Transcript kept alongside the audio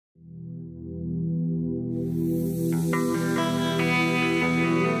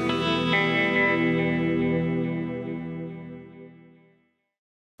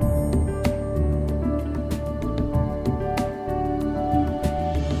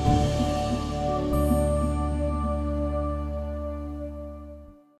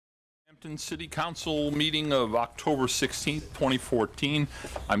Northampton City Council meeting of October 16th, 2014.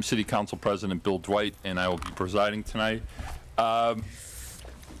 I'm City Council President Bill Dwight, and I will be presiding tonight. And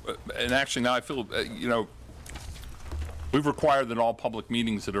actually, now I feel, we've required that all public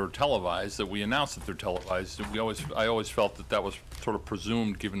meetings that are televised, that we announce that they're televised. And I always felt that that was sort of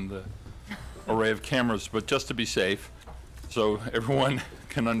presumed given the array of cameras, but just to be safe, so everyone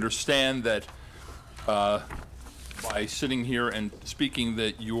can understand that by sitting here and speaking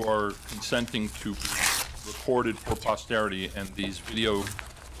that you are consenting to be recorded for posterity, and these video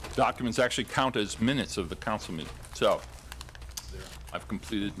documents actually count as minutes of the council meeting. So I've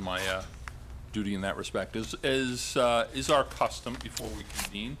completed my duty in that respect. As is our custom before we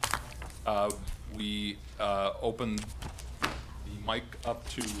convene, we open the mic up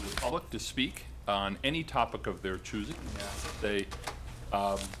to the public to speak on any topic of their choosing. They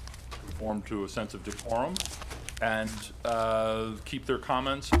conform to a sense of decorum and keep their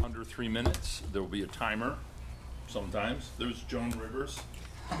comments under 3 minutes. There will be a timer sometimes. There's Joan Rivers.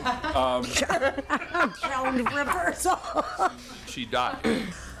 Joan Rivers. She died.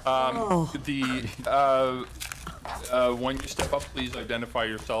 When you step up, please identify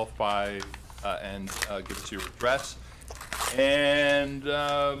yourself by and give us your address. And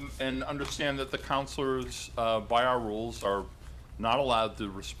understand that the councilors, by our rules, are not allowed to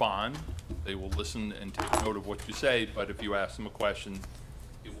respond. They will listen and take note of what you say, but if you ask them a question,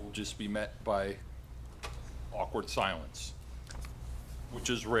 it will just be met by awkward silence, which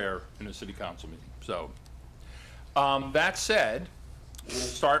is rare in a city council meeting. So, that said, we'll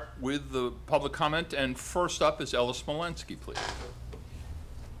start with the public comment, and first up is Ella Smolensky, please.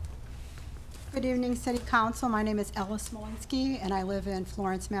 Good evening, City Council. My name is Ella Smolensky, and I live in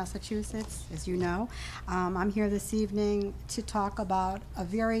Florence, Massachusetts, as you know. I'm here this evening to talk about a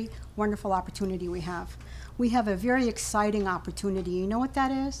very wonderful opportunity we have. We have a very exciting opportunity. You know what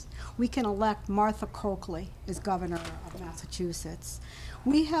that is? We can elect Martha Coakley as governor of Massachusetts.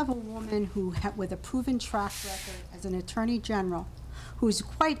 We have a woman who, with a proven track record as an attorney general, who's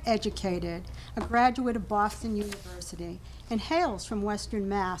quite educated, a graduate of Boston University, and hails from Western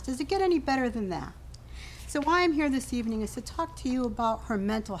Mass. Does it get any better than that? So why I'm here this evening is to talk to you about her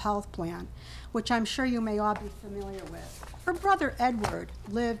mental health plan, which I'm sure you may all be familiar with. Her brother Edward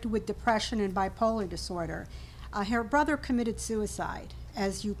lived with depression and bipolar disorder. Her brother committed suicide,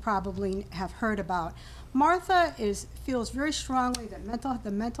 as you probably have heard about. Martha feels very strongly that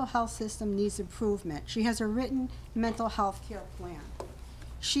the mental health system needs improvement. She has a written mental health care plan.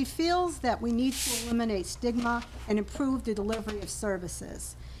 She feels that we need to eliminate stigma and improve the delivery of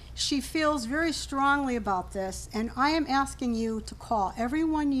services. She feels very strongly about this, and I am asking you to call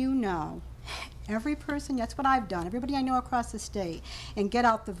everyone you know, every person, that's what I've done, everybody I know across the state, and get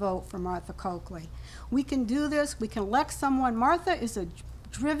out the vote for Martha Coakley. We can do this. We can elect someone. Martha is a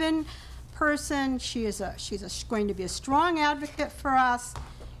driven person. She's going to be a strong advocate for us.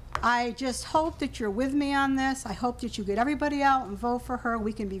 I just hope that you're with me on this. I hope that you get everybody out and vote for her.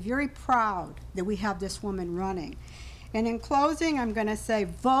 We can be very proud that we have this woman running. And in closing, I'm going to say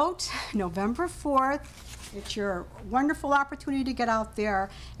vote November 4th. It's your wonderful opportunity to get out there,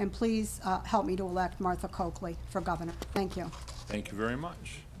 and please help me to elect Martha Coakley for governor. Thank you. Thank you very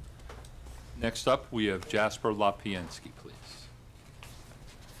much. Next up, we have Jasper Lapiensky, please.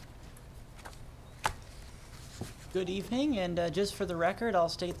 Good evening, and just for the record, I'll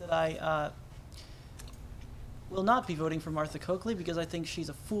state that I will not be voting for Martha Coakley because I think she's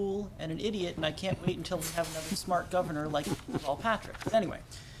a fool and an idiot, and I can't wait until we have another smart governor like Paul Patrick. But anyway,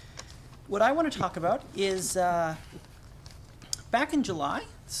 what I want to talk about is back in July,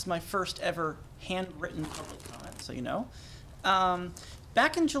 this is my first ever handwritten public comment, so you know.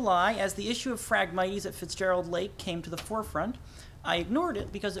 Back in July, as the issue of Phragmites at Fitzgerald Lake came to the forefront, I ignored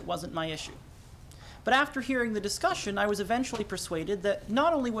it because it wasn't my issue. But after hearing the discussion, I was eventually persuaded that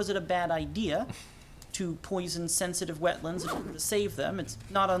not only was it a bad idea to poison sensitive wetlands in order to save them, it's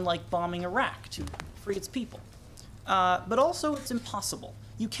not unlike bombing Iraq to free its people, but also it's impossible.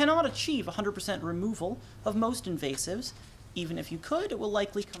 You cannot achieve 100% removal of most invasives. Even if you could, it will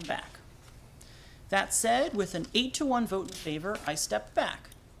likely come back. That said, with an 8-to-1 vote in favor, I stepped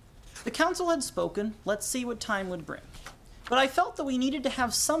back. The council had spoken. Let's see what time would bring. But I felt that we needed to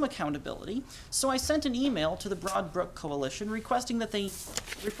have some accountability, so I sent an email to the Broadbrook Coalition requesting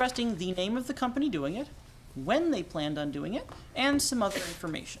the name of the company doing it, when they planned on doing it, and some other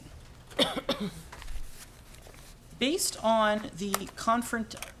information. Based on the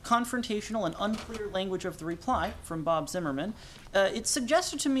confrontational and unclear language of the reply from Bob Zimmerman, it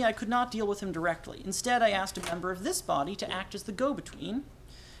suggested to me I could not deal with him directly. Instead, I asked a member of this body to act as the go-between,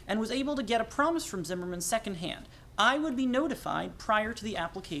 and was able to get a promise from Zimmerman secondhand. I would be notified prior to the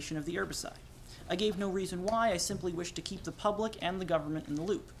application of the herbicide. I gave no reason why. I simply wished to keep the public and the government in the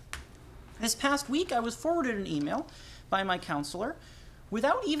loop. This past week, I was forwarded an email by my counselor.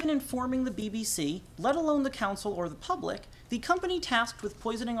 Without even informing the BBC, let alone the council or the public, the company tasked with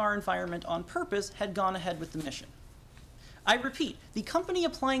poisoning our environment on purpose had gone ahead with the mission. I repeat, the company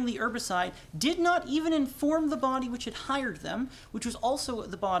applying the herbicide did not even inform the body which had hired them, which was also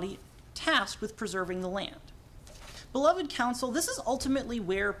the body tasked with preserving the land. Beloved council, this is ultimately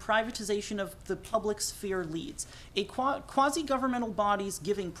where privatization of the public sphere leads. A quasi-governmental bodies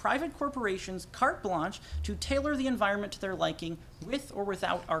giving private corporations carte blanche to tailor the environment to their liking with or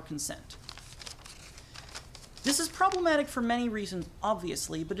without our consent. This is problematic for many reasons,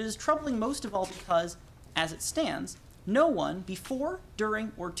 obviously, but it is troubling most of all because, as it stands, no one, before,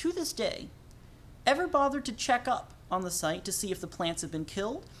 during, or to this day, ever bothered to check up on the site to see if the plants have been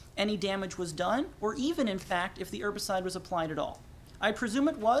killed, any damage was done, or even, in fact, if the herbicide was applied at all. I presume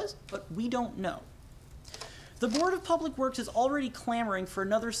it was, but we don't know. The Board of Public Works is already clamoring for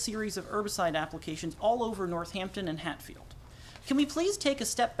another series of herbicide applications all over Northampton and Hatfield. Can we please take a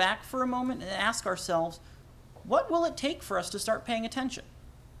step back for a moment and ask ourselves, what will it take for us to start paying attention?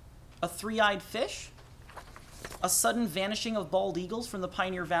 A three-eyed fish? A sudden vanishing of bald eagles from the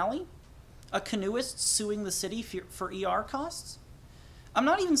Pioneer Valley? A canoeist suing the city for ER costs? I'm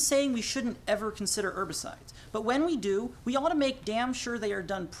not even saying we shouldn't ever consider herbicides, but when we do, we ought to make damn sure they are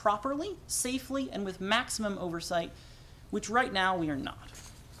done properly, safely, and with maximum oversight, which right now we are not.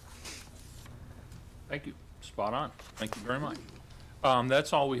 Thank you. Spot on. Thank you very much.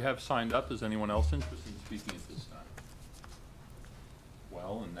 That's all we have signed up. Is anyone else interested in speaking at this time?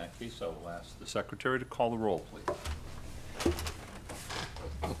 Well, in that case, I will ask the secretary to call the roll, please.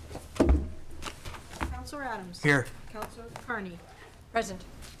 Counselor Adams. Here. Counselor Carney. Present.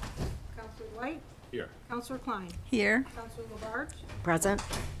 Counselor White. Here. Counselor Klein. Here. Counselor Labarge. Present.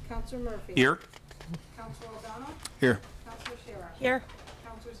 Counselor Murphy. Here. Counselor O'Donnell. Here. Counselor Shara. Here.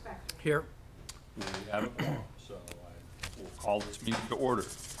 Counselor Spector. Here. We have a quorum, so I will call this meeting to order.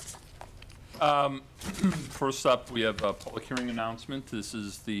 First up, we have a public hearing announcement. This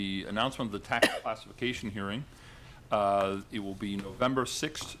is the announcement of the tax classification hearing. It will be November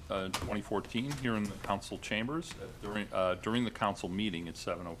 6th, 2014, here in the council chambers during the council meeting at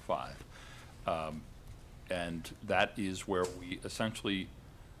 7:05. And that is where we essentially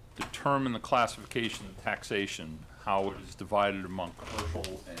determine the classification of taxation, how it is divided among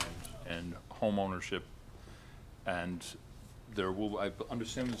commercial and home ownership. And there will, I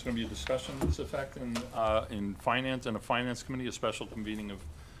understand there's going to be a discussion to this effect in finance and a finance committee, a special convening of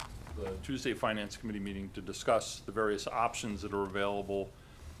the Tuesday Finance Committee meeting to discuss the various options that are available.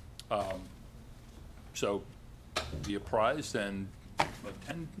 So be apprised and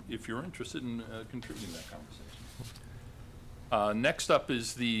attend if you're interested in contributing to that conversation. Next up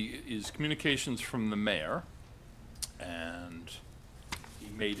is communications from the mayor, and he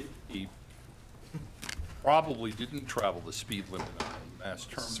made it. He probably didn't travel the speed limit on a Mass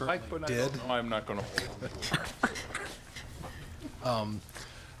Turnpike, but I'm not going to hold him.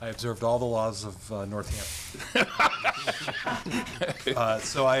 I observed all the laws of Northampton.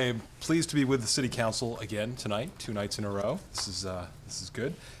 So I am pleased to be with the City Council again tonight, 2 nights in a row. This is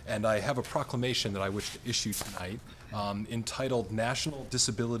good. And I have a proclamation that I wish to issue tonight entitled National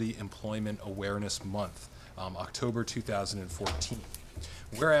Disability Employment Awareness Month, October 2014.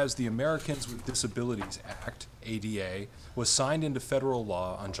 Whereas the Americans with Disabilities Act, ADA, was signed into federal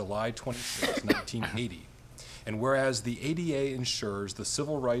law on July 26, 1980. And whereas the ADA ensures the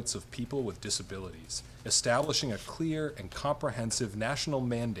civil rights of people with disabilities, establishing a clear and comprehensive national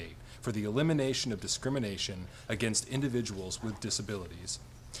mandate for the elimination of discrimination against individuals with disabilities.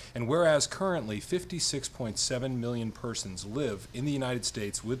 And whereas currently 56.7 million persons live in the United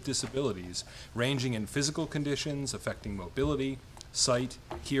States with disabilities, ranging in physical conditions affecting mobility, sight,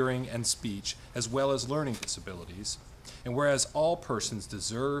 hearing, and speech, as well as learning disabilities. And whereas all persons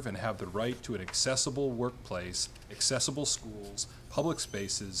deserve and have the right to an accessible workplace, accessible schools, public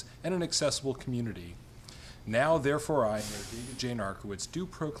spaces, and an accessible community, now therefore I, Mayor David J. Narkowitz, do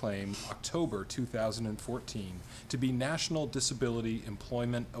proclaim October 2014 to be National Disability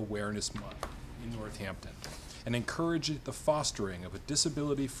Employment Awareness Month in Northampton, and encourage the fostering of a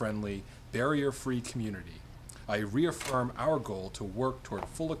disability-friendly, barrier-free community. I reaffirm our goal to work toward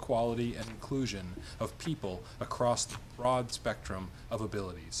full equality and inclusion of people across the broad spectrum of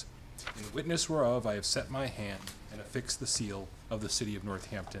abilities. In witness whereof, I have set my hand and affixed the seal of the City of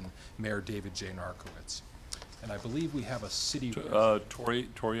Northampton, Mayor David J. Narkowitz. And I believe we have a city. Tori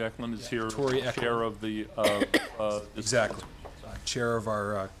Eklund is here, Tori chair of the. Exactly. Chair of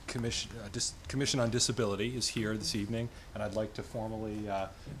our Commission on Disability, is here this evening, and I'd like to formally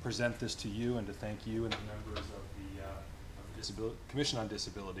present this to you and to thank you and the members of the Commission on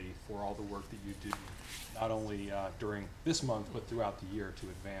Disability for all the work that you do, not only during this month, but throughout the year to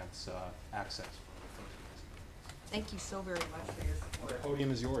advance access. Thank you so very much for your support. The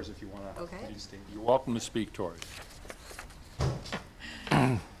podium is yours if you want to. Okay. You're welcome to speak, Tori.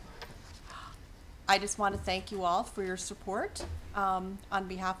 I just want to thank you all for your support on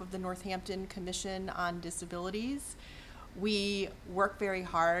behalf of the Northampton Commission on Disabilities. We work very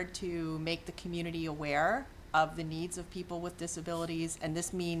hard to make the community aware of the needs of people with disabilities, and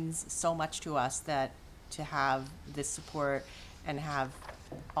this means so much to us that to have this support and have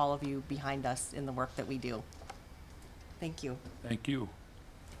all of you behind us in the work that we do. Thank you. Thank you.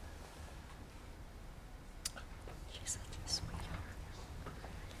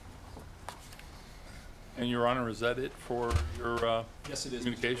 And Your Honor, is that it for your Yes, it is.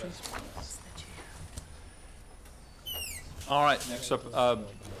 communications? All right, next up,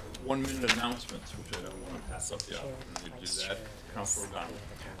 1 minute announcements, which I don't want to pass up the opportunity to do that. Councilor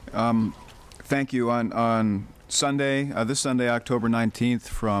O'Donnell. Thank you. On Sunday, this Sunday, October 19th,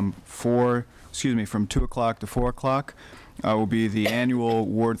 from 2 o'clock to 4 o'clock, will be the annual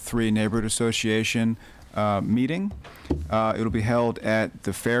Ward 3 Neighborhood Association meeting. It'll be held at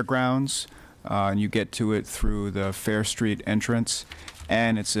the fairgrounds, and you get to it through the Fair Street entrance.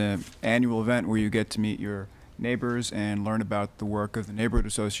 And it's an annual event where you get to meet your neighbors and learn about the work of the Neighborhood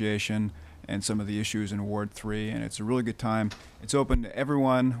Association and some of the issues in Ward 3, and it's a really good time. It's open to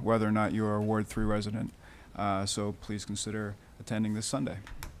everyone, whether or not you're a Ward 3 resident, so please consider attending this Sunday.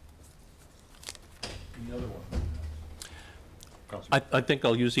 Another one. I think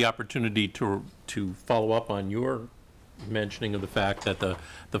I'll use the opportunity to follow up on your mentioning of the fact that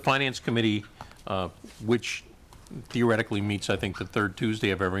the Finance Committee, which theoretically meets, I think, the third Tuesday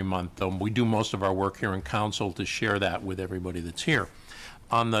of every month, we do most of our work here in council to share that with everybody that's here.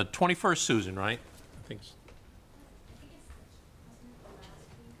 On the 21st, Susan, right? I think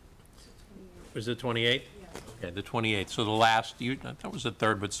was it 28th? Okay, the 28th. So the last, that was the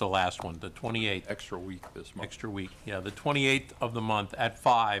third, but it's the last one, the 28th. Extra week this month. Extra week, yeah. The 28th of the month at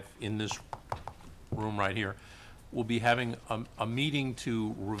 5 in this room right here, we'll be having a meeting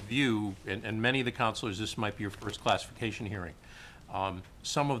to review, and many of the councilors, this might be your first classification hearing,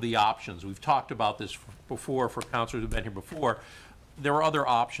 some of the options. We've talked about this before for councilors who've been here before. There are other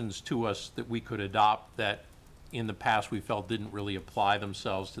options to us that we could adopt that in the past we felt didn't really apply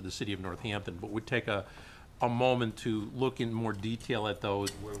themselves to the city of Northampton, but would take a moment to look in more detail at those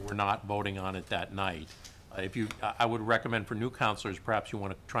where we're not voting on it that night. I would recommend for new councilors, perhaps you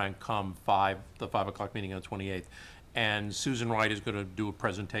want to try and come the 5 o'clock meeting on the 28th. And Susan Wright is going to do a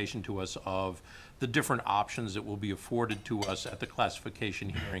presentation to us of the different options that will be afforded to us at the classification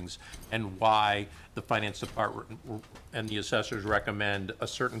hearings and why the finance department and the assessors recommend a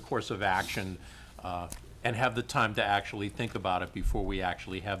certain course of action and have the time to actually think about it before we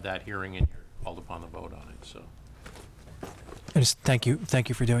actually have that hearing and you're called upon to vote on it. So. I just thank you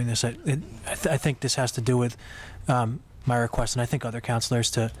for doing this. I think this has to do with my request, and I think other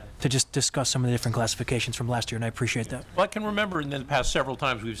councilors to just discuss some of the different classifications from last year, and I appreciate that. Well, I can remember in the past several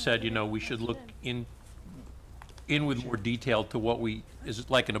times we've said, we should look in with more detail to what is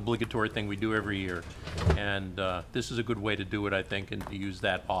like an obligatory thing we do every year, and this is a good way to do it, I think, and to use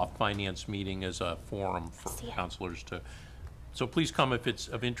that off-finance meeting as a forum for councilors to. So please come if it's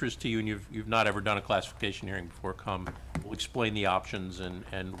of interest to you and you've not ever done a classification hearing before. Come, we'll explain the options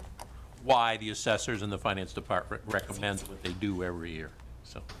and why the assessors and the finance department recommend what they do every year.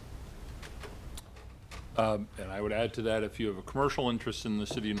 So. And I would add to that, if you have a commercial interest in the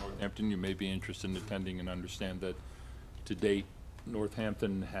city of Northampton, you may be interested in attending and understand that to date,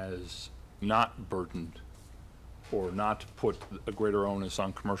 Northampton has not burdened or not put a greater onus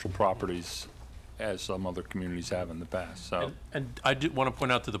on commercial properties as some other communities have in the past. So, and I did want to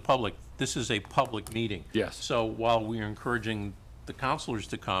point out to the public, this is a public meeting. Yes. So while we are encouraging the councilors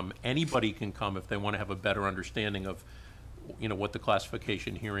to come, anybody can come if they want to have a better understanding of, what the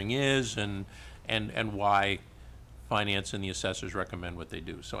classification hearing is and why finance and the assessors recommend what they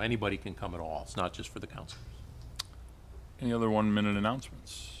do. So anybody can come at all. It's not just for the councilors. any other 1 minute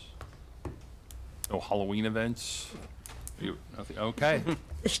announcements? No Halloween events? Nothing, okay.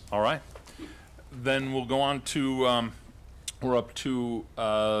 All right. Then we'll go on to, we're up to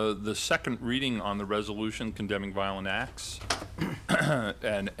the second reading on the resolution condemning violent acts.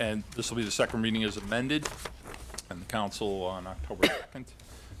 and this will be the second reading as amended. And the council on October 2nd,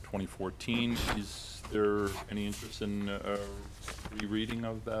 2014. Is there any interest in rereading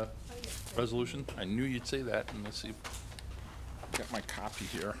of the resolution? I knew you'd say that, and let's see. got my copy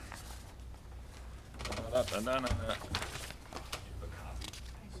here.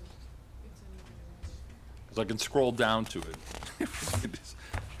 Because I can scroll down to it.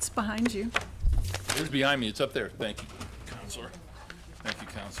 It's behind you. It's behind me. It's up there. Thank you, Counselor. Thank you,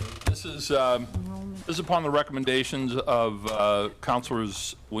 Counselor. This is upon the recommendations of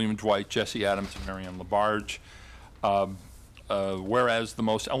Counselors William Dwight, Jesse Adams, and Marianne Labarge. Whereas the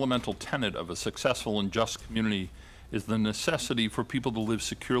most elemental tenet of a successful and just community is the necessity for people to live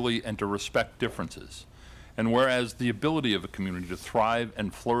securely and to respect differences. And whereas the ability of a community to thrive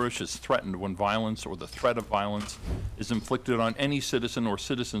and flourish is threatened when violence or the threat of violence is inflicted on any citizen or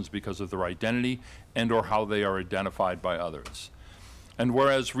citizens because of their identity and or how they are identified by others. And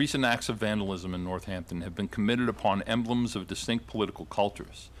whereas recent acts of vandalism in Northampton have been committed upon emblems of distinct political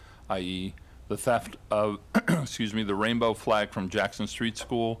cultures, i.e. the theft of, the rainbow flag from Jackson Street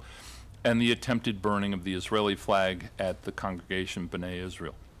School and the attempted burning of the Israeli flag at the congregation B'nai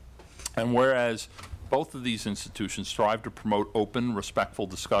Israel. And whereas both of these institutions strive to promote open, respectful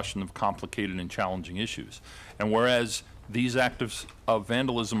discussion of complicated and challenging issues, and whereas these acts of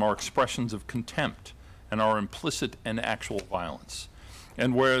vandalism are expressions of contempt and are implicit and actual violence,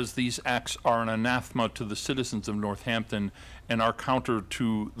 and whereas these acts are an anathema to the citizens of Northampton and are counter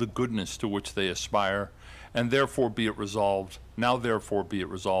to the goodness to which they aspire, and therefore be it resolved,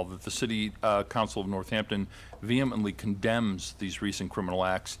 that the City Council of Northampton vehemently condemns these recent criminal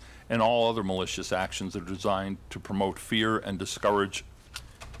acts and all other malicious actions that are designed to promote fear and discourage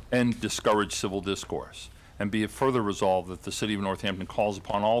civil discourse. And be it further resolved that the City of Northampton calls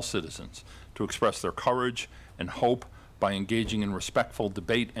upon all citizens to express their courage and hope by engaging in respectful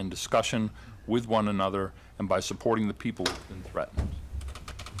debate and discussion with one another and by supporting the people who have been threatened.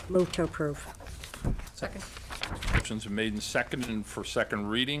 Move to approve. Second. Motion's been made and seconded and for second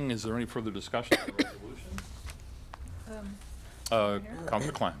reading. Is there any further discussion on the resolution?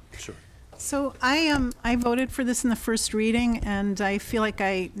 Councilor Klein, sure. So I voted for this in the first reading, and I feel like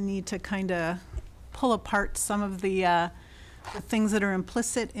I need to kind of pull apart some of the things that are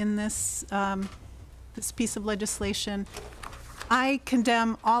implicit in this this piece of legislation. I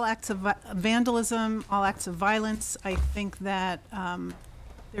condemn all acts of vandalism, all acts of violence. I think that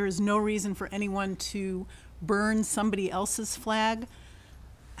there is no reason for anyone to burn somebody else's flag.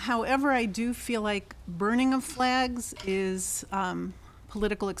 However, I do feel like burning of flags is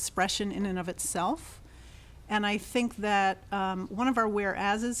political expression in and of itself. And I think that one of our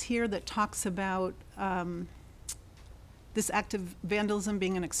whereases here that talks about this act of vandalism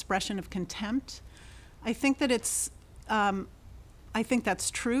being an expression of contempt, I think that it's, I think that's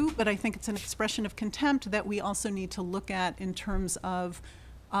true, but I think it's an expression of contempt that we also need to look at in terms of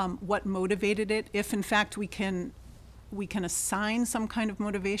what motivated it. If in fact we can assign some kind of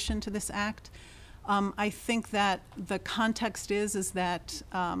motivation to this act. I think that the context is that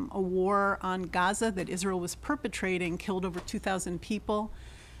a war on Gaza that Israel was perpetrating killed over 2,000 people.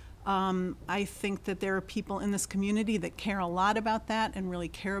 I think that there are people in this community that care a lot about that and really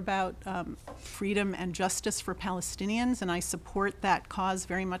care about freedom and justice for Palestinians, and I support that cause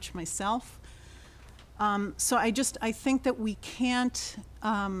very much myself. So I think that we can't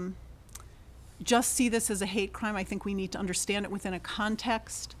just see this as a hate crime. I think we need to understand it within a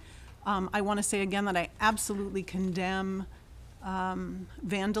context. I want to say again that I absolutely condemn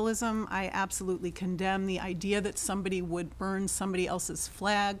vandalism. I absolutely condemn the idea that somebody would burn somebody else's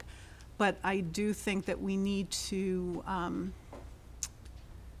flag, but I do think that we need to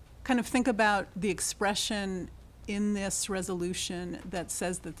kind of think about the expression in this resolution that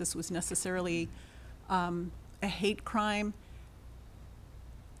says that this was necessarily a hate crime.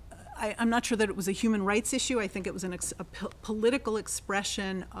 I'm not sure that it was a human rights issue. I think it was a political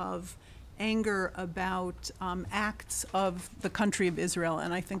expression of anger about acts of the country of Israel,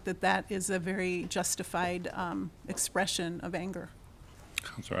 and I think that that is a very justified expression of anger.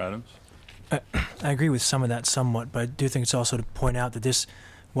 Councilor Adams? I agree with some of that somewhat, but I do think it's also to point out that this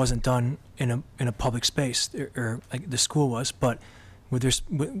wasn't done in a public space, or like the school was, but with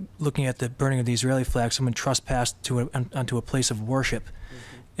looking at the burning of the Israeli flag, someone trespassed onto a place of worship.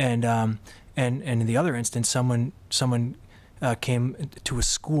 And in the other instance, someone came to a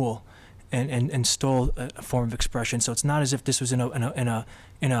school and stole a form of expression. So it's not as if this was in a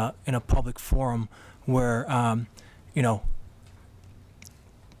public forum where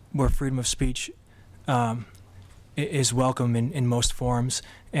where freedom of speech is welcome in most forums,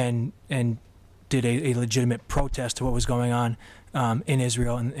 and did a legitimate protest to what was going on in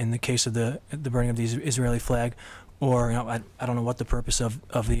Israel in the case of the burning of the Israeli flag. Or, I don't know what the purpose of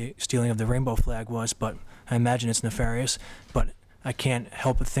the stealing of the rainbow flag was, but I imagine it's nefarious. But I can't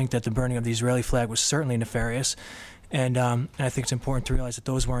help but think that the burning of the Israeli flag was certainly nefarious. And I think it's important to realize that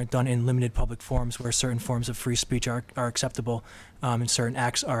those weren't done in limited public forums where certain forms of free speech are acceptable, and certain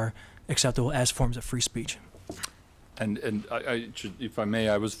acts are acceptable as forms of free speech. And I should, if I may,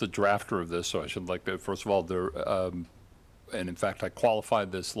 I was the drafter of this, so I should like to, first of all, and in fact, I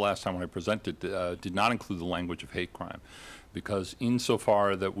qualified this last time when I presented, did not include the language of hate crime, because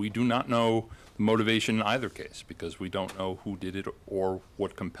insofar that we do not know the motivation in either case, because we don't know who did it or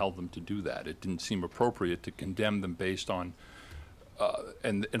what compelled them to do that. It didn't seem appropriate to condemn them based on,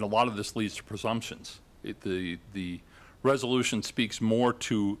 and a lot of this leads to presumptions. The resolution speaks more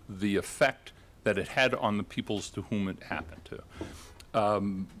to the effect that it had on the peoples to whom it happened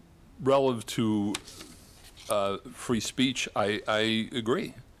to. Relative to free speech, I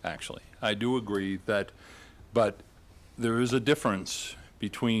agree, actually. I do agree that, but there is a difference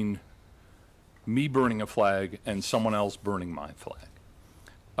between me burning a flag and someone else burning my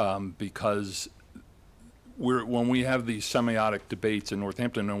flag. Because when we have these semiotic debates in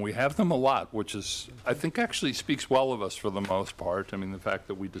Northampton, and we have them a lot, which is, I think, actually speaks well of us for the most part. I mean, the fact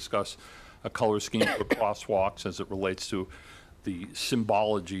that we discuss a color scheme for crosswalks as it relates to the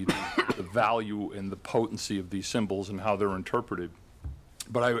symbology, the value and the potency of these symbols and how they're interpreted.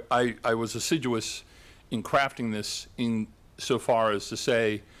 But I was assiduous in crafting this in so far as to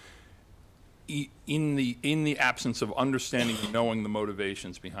say, in the absence of understanding and knowing the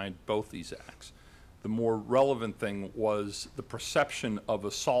motivations behind both these acts, the more relevant thing was the perception of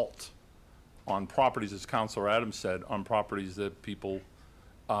assault on properties, as Councilor Adams said, on properties that people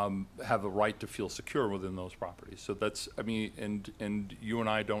have a right to feel secure within those properties. So that's, I mean, and you and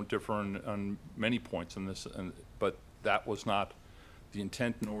I don't differ on many points in this, but that was not the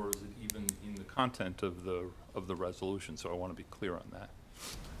intent, nor is it even in the content of the resolution. So I want to be clear on that.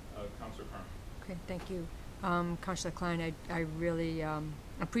 Councilor Carmen. Okay, thank you. Councilor Klein, I really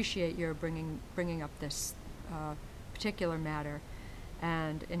appreciate your bringing up this particular matter.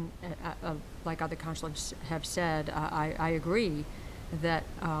 And like other councilors have said, I agree that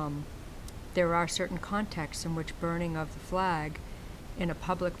there are certain contexts in which burning of the flag in a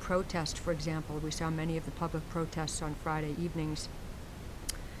public protest, for example, we saw many of the public protests on Friday evenings,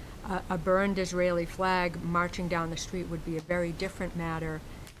 a burned Israeli flag marching down the street would be a very different matter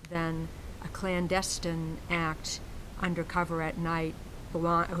than a clandestine act undercover at night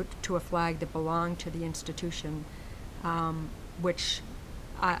to a flag that belonged to the institution, which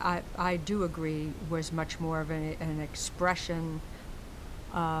I do agree was much more of an expression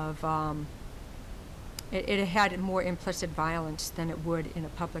of, it had more implicit violence than it would in a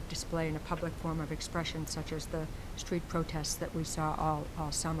public display, in a public form of expression, such as the street protests that we saw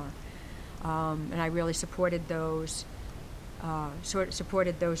all summer. And I really supported those,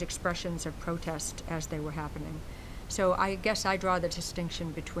 supported those expressions of protest as they were happening. So I guess I draw the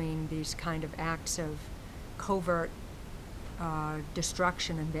distinction between these kind of acts of covert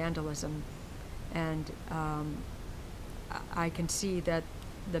destruction and vandalism, and I can see that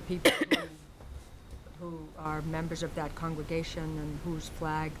the people who are members of that congregation and whose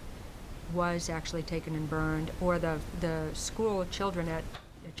flag was actually taken and burned, or the school children at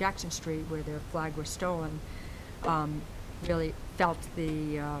Jackson Street where their flag was stolen, really felt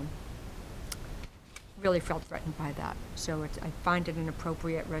threatened by that. So I find it an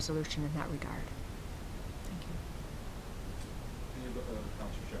appropriate resolution in that regard. Thank you.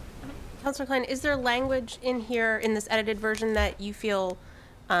 Councilor Klein, is there language in here in this edited version that you feel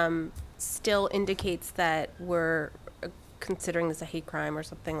still indicates that we're considering this a hate crime or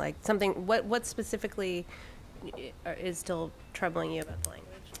something like something? What specifically is still troubling you about the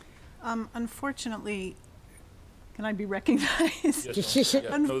language? Unfortunately, can I be recognized? Yes, yeah.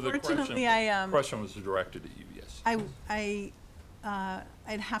 Unfortunately, the question was directed at you. Yes.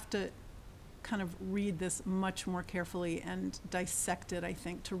 I'd have to kind of read this much more carefully and dissect it, I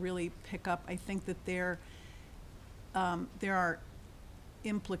think, to really pick up. I think that there are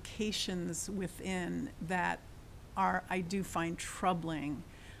implications within that I do find troubling.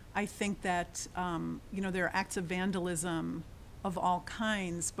 I think that, there are acts of vandalism of all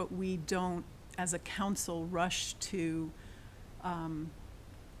kinds, but we don't, as a council, rush to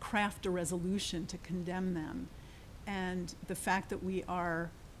craft a resolution to condemn them. And the fact that we are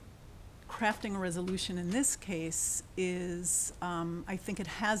crafting a resolution in this case is, I think it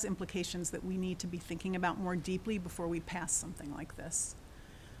has implications that we need to be thinking about more deeply before we pass something like this.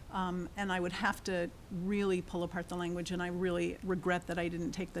 And I would have to really pull apart the language, and I really regret that I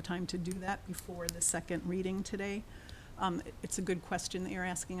didn't take the time to do that before the second reading today. It's a good question that you're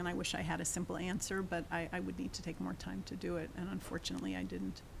asking, and I wish I had a simple answer, but I would need to take more time to do it, and unfortunately I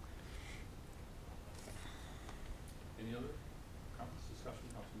didn't. Any other comments, discussion,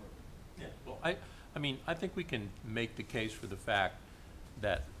 Councilor Murphy? Yeah. Well, I mean, I think we can make the case for the fact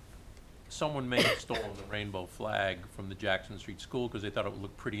that someone may have stolen the rainbow flag from the Jackson Street School because they thought it would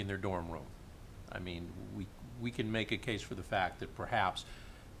look pretty in their dorm room. I mean, we can make a case for the fact that perhaps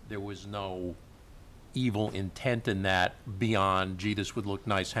there was no evil intent in that beyond, gee, this would look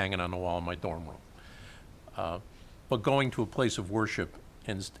nice hanging on the wall in my dorm room. But going to a place of worship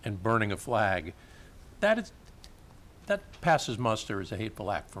and burning a flag, that passes muster as a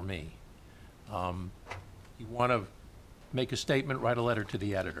hateful act for me. You want to make a statement, write a letter to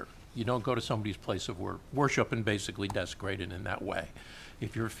the editor. You don't go to somebody's place of worship and basically desecrate it in that way.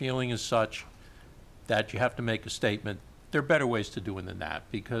 If your feeling is such that you have to make a statement, there are better ways to do it than that,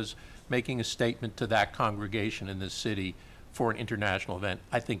 because making a statement to that congregation in this city for an international event,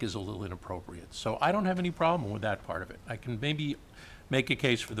 I think, is a little inappropriate. So I don't have any problem with that part of it. I can maybe make a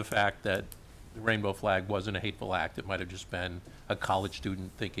case for the fact that the rainbow flag wasn't a hateful act. It might have just been a college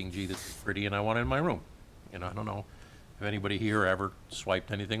student thinking, gee, this is pretty and I want it in my room. You know, I don't know if anybody here ever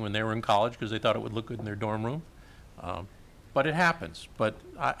swiped anything when they were in college because they thought it would look good in their dorm room. But it happens. But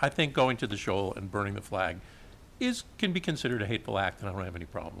I think going to the shoal and burning the flag can be considered a hateful act, and I don't have any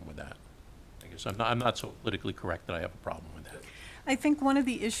problem with that. I guess I'm not so politically correct that I have a problem with that. I think one of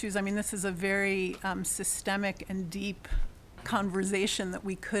the issues, I mean, this is a very systemic and deep conversation that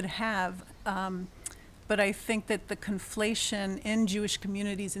we could have, but I think that the conflation in Jewish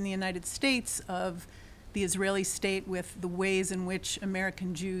communities in the United States of the Israeli state with the ways in which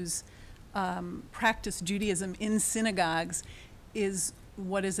American Jews practice Judaism in synagogues is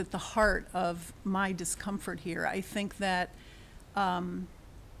what is at the heart of my discomfort here. I think that we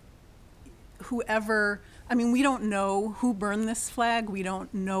don't know who burned this flag. We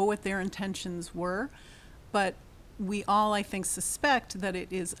don't know what their intentions were, but we all, I think, suspect that it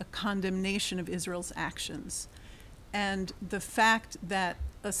is a condemnation of Israel's actions. And the fact that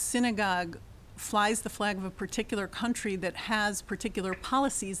a synagogue flies the flag of a particular country that has particular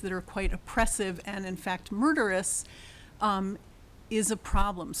policies that are quite oppressive and, in fact, murderous is a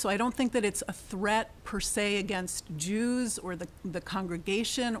problem. So I don't think that it's a threat per se against Jews or the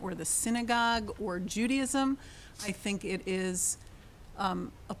congregation or the synagogue or Judaism. I think it is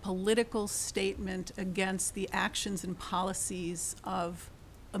a political statement against the actions and policies of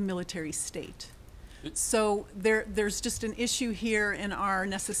a military state. So there's just an issue here in our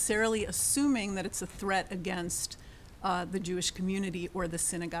necessarily assuming that it's a threat against the Jewish community or the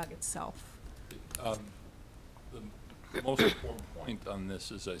synagogue itself. The most important point on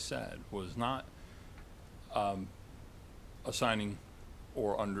this, as I said, was not assigning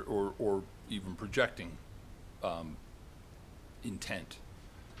or even projecting intent.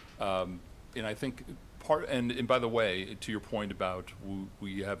 And I think and by the way, to your point about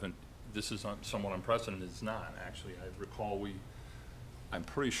we haven't, this is somewhat unprecedented. It's not, actually. I recall I'm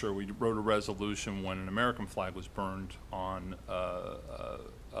pretty sure we wrote a resolution when an American flag was burned on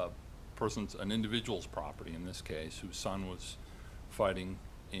an individual's property, in this case, whose son was fighting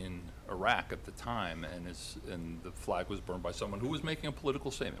in Iraq at the time, and the flag was burned by someone who was making a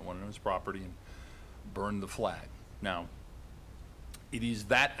political statement, went on his property and burned the flag. Now, it is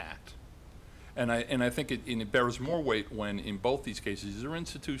that act. And I think it bears more weight when, in both these cases, there are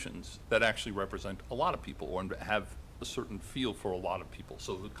institutions that actually represent a lot of people and have a certain feel for a lot of people.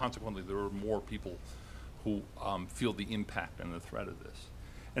 So consequently, there are more people who feel the impact and the threat of this.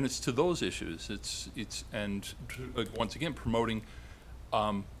 And it's to those issues. Once again, promoting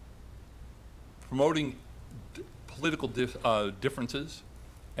political differences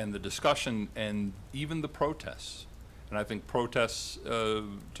and the discussion and even the protests. And I think protests,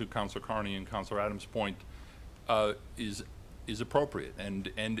 to Councilor Carney and Councilor Adams' point, is appropriate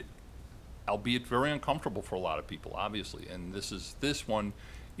and albeit very uncomfortable for a lot of people, obviously. And this one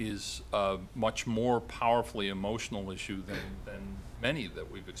is a much more powerfully emotional issue than many that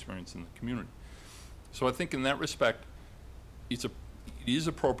we've experienced in the community. So I think in that respect, it is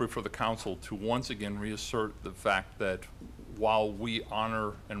appropriate for the council to once again reassert the fact that while we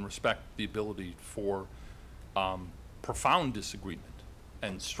honor and respect the ability for profound disagreement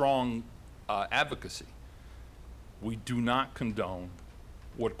and strong advocacy, we do not condone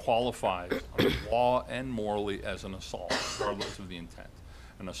what qualifies under law and morally as an assault, regardless of the intent.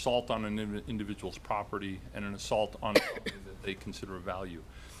 An assault on an individual's property and an assault on something that they consider a value,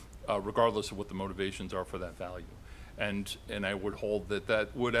 regardless of what the motivations are for that value. And I would hold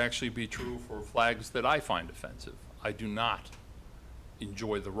that would actually be true for flags that I find offensive. I do not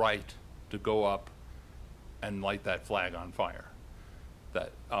enjoy the right to go up and light that flag on fire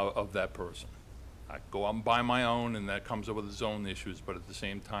of that person. I go out and buy my own, and that comes up with its own issues, but at the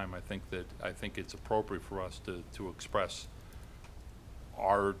same time, I think it's appropriate for us to express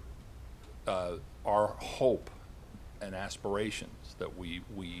our our hope and aspirations that we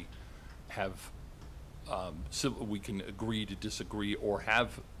have, we can agree to disagree or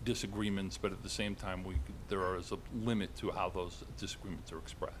have disagreements, but at the same time, there is a limit to how those disagreements are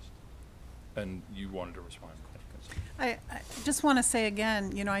expressed. And you wanted to respond. I just want to say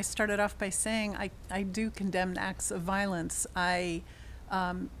again, you know, I started off by saying I do condemn acts of violence. I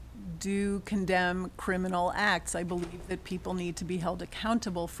do condemn criminal acts. I believe that people need to be held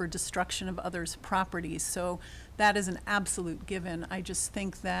accountable for destruction of others' properties. So that is an absolute given. I just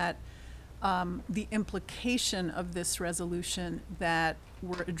think that the implication of this resolution that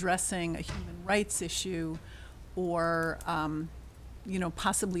we're addressing a human rights issue or, you know,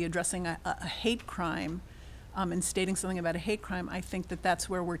 possibly addressing a hate crime and stating something about a hate crime, I think that that's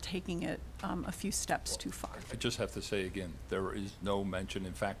where we're taking it a few steps too far. I just have to say again, there is no mention.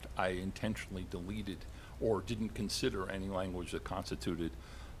 In fact, I intentionally deleted or didn't consider any language that constituted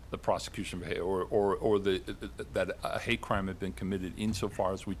the prosecution of hate or that a hate crime had been committed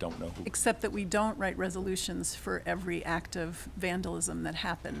insofar as we don't know who. Except that we don't write resolutions for every act of vandalism that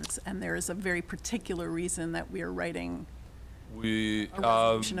happens, and there is a very particular reason that we are writing a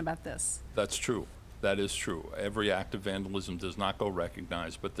resolution about this. That's true. That is true. Every act of vandalism does not go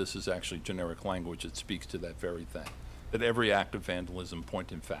recognized, but this is actually generic language that speaks to that very thing. That every act of vandalism,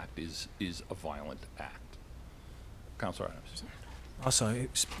 point in fact, is a violent act. Councilor Adams. Also,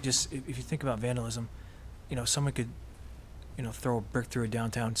 it's just if you think about vandalism, you know, someone could, you know, throw a brick through a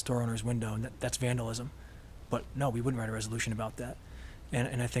downtown store owner's window, and that's vandalism. But no, we wouldn't write a resolution about that.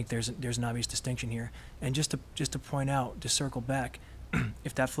 And I think there's an obvious distinction here. And just to point out, to circle back,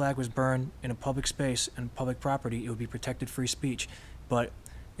 if that flag was burned in a public space and public property, it would be protected free speech. But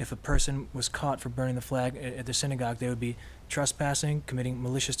if a person was caught for burning the flag at the synagogue, they would be trespassing, committing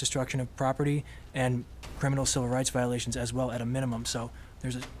malicious destruction of property, and criminal civil rights violations as well at a minimum. So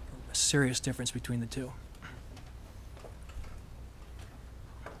there's a serious difference between the two.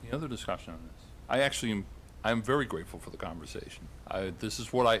 Any other discussion on this? I'm very grateful for the conversation. This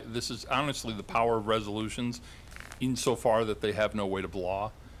is honestly the power of resolutions, insofar that they have no weight of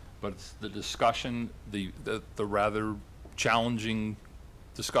law, but it's the discussion, the rather challenging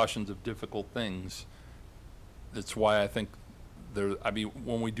discussions of difficult things. That's why I think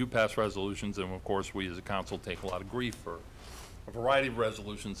when we do pass resolutions, and of course we as a council take a lot of grief for a variety of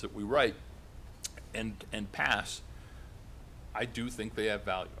resolutions that we write and pass, I do think they have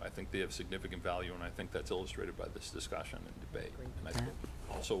value. I think they have significant value, and I think that's illustrated by this discussion and debate. And I think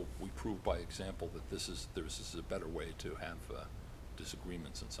also we prove by example that this is a better way to have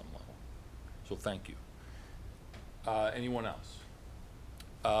disagreements at some level. So thank you. Anyone else?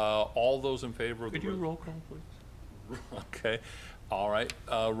 All those in favor of the... Could you roll call, please? Okay. All right.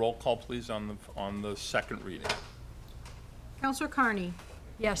 Roll call, please, on the second reading. Counselor Carney?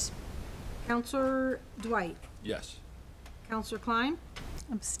 Yes. Counselor Dwight? Yes. Counselor Klein?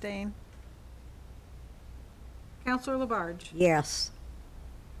 Abstain. Counselor Labarge? Yes.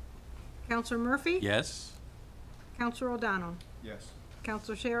 Counselor Murphy? Yes. Counselor O'Donnell? Yes.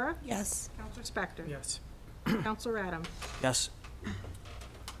 Counselor Shara? Yes. Counselor Spector? Yes. Counselor Adams? Yes.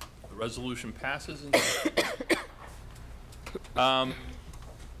 The resolution passes. No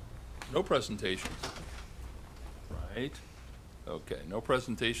presentations. Right. Okay, no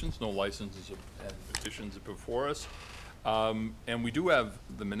presentations, no licenses and petitions before us. And we do have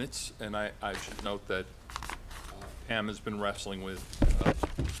the minutes, and I should note that Pam has been wrestling with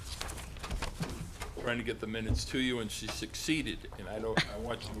trying to get the minutes to you, and she succeeded. And I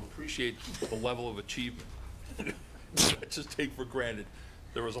want you to appreciate the level of achievement. I just take for granted.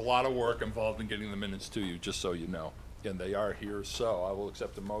 There was a lot of work involved in getting the minutes to you, just so you know. And they are here, so I will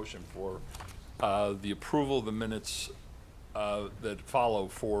accept a motion for the approval of the minutes that follow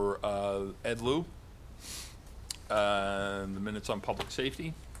for Ed Lou, the minutes on public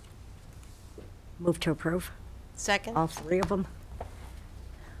safety. Move to approve. Second? All three of them.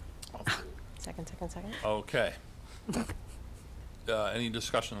 Second. Okay. Any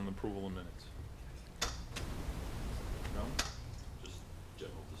discussion on the approval of minutes? No? Just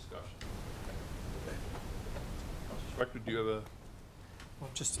general discussion. Okay. Councilor Spector, do you have a... Well,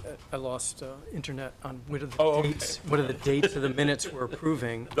 just, I lost internet on what are the Oh, okay. dates, what are the dates of the minutes we're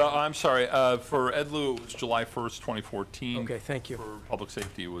approving? I'm sorry, for Ed Lou, it was July 1st, 2014. Okay, thank you. For public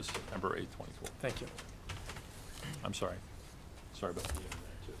safety, it was September 8th, 2014. Thank you. I'm sorry. Sorry about the internet,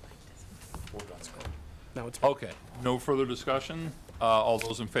 too. No, it's Okay, no further discussion. All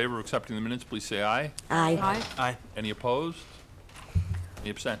those in favor of accepting the minutes, please say aye. Aye. Aye. Aye. Any opposed?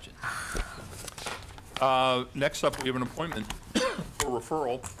 Any abstentions? Next up, we have an appointment for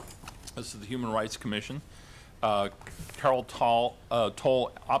referral. This is the Human Rights Commission. Carroll Toll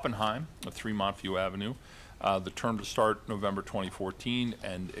Oppenheim at 3 Montview Avenue. The term to start November 2014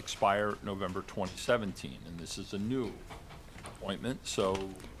 and expire November 2017. And this is a new appointment, so.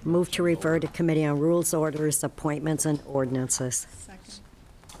 Move to refer to Committee on Rules, Orders, Appointments, and Ordinances. Second.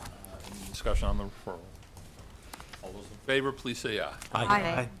 Any discussion on the referral? All those in favor, please say aye.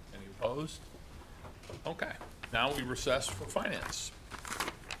 Aye. Any opposed? Okay, now we recess for finance.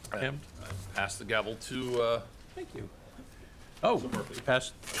 Tim? Pass the gavel to, Thank you. Oh,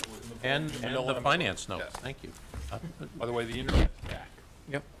 passed, and the finance notes, Yes. thank you. by the way, the internet back.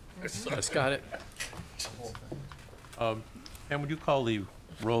 Yep, just got it. And would you call the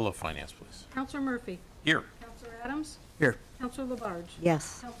roll of finance, please? Counselor Murphy. Here. Counselor Adams. Here. Counselor Labarge.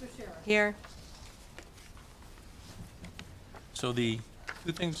 Yes. Counselor Shara. Here. So the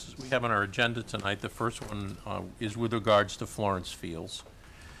two things we have on our agenda tonight, the first one is with regards to Florence Fields.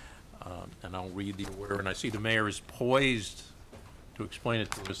 And I'll read the order, and I see the mayor is poised to explain it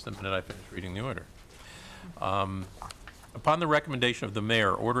to us the minute I finish reading the order. Upon the recommendation of the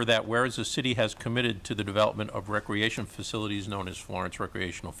mayor, order that whereas the city has committed to the development of recreation facilities known as Florence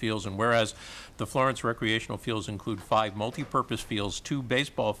Recreational Fields, and whereas the Florence Recreational Fields include 5 multi-purpose fields, 2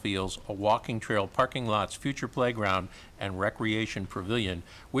 baseball fields, a walking trail, parking lots, future playground, and recreation pavilion,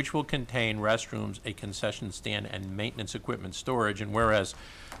 which will contain restrooms, a concession stand, and maintenance equipment storage, and whereas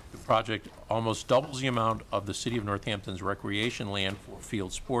the project almost doubles the amount of the City of Northampton's recreation land for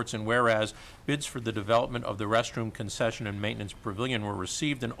field sports, and whereas bids for the development of the restroom, concession, and maintenance pavilion were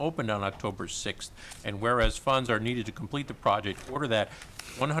received and opened on October 6th, and whereas funds are needed to complete the project, order that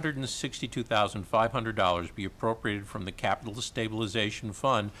 $162,500 be appropriated from the Capital Stabilization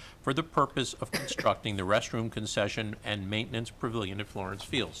Fund for the purpose of constructing the restroom, concession, and maintenance pavilion at Florence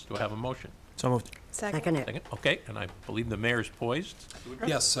Fields. Do I have a motion? So moved. Second it. Second? Okay, and I believe the mayor's poised to address.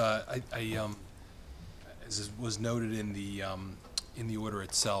 Yes, as was noted in the order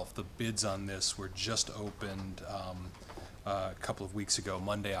itself, the bids on this were just opened a couple of weeks ago,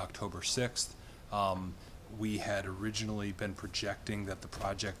 Monday, October 6th. We had originally been projecting that the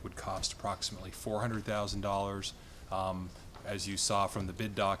project would cost approximately $400,000. As you saw from the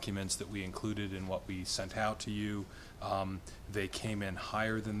bid documents that we included in what we sent out to you, they came in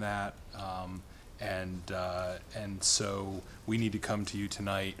higher than that. And so we need to come to you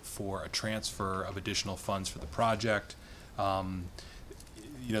tonight for a transfer of additional funds for the project. You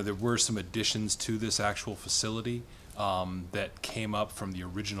know, there were some additions to this actual facility that came up from the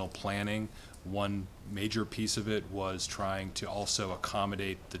original planning. One major piece of it was trying to also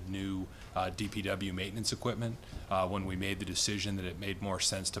accommodate the new DPW maintenance equipment. When we made the decision that it made more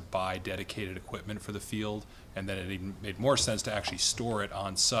sense to buy dedicated equipment for the field, and then it even made more sense to actually store it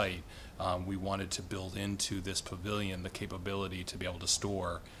on site, we wanted to build into this pavilion the capability to be able to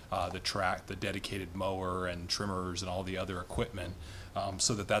store the dedicated mower and trimmers and all the other equipment,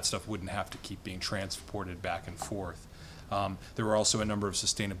 so that stuff wouldn't have to keep being transported back and forth. There were also a number of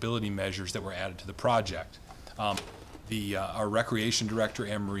sustainability measures that were added to the project. Our recreation director,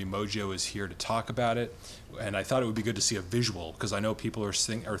 Anne-Marie Moggio, is here to talk about it, and I thought it would be good to see a visual, because I know people are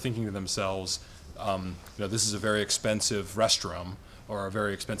thinking to themselves, you know, this is a very expensive restroom or a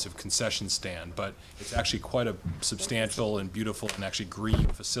very expensive concession stand, but it's actually quite a substantial and beautiful and actually green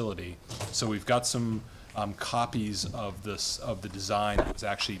facility. So we've got some copies of the design that was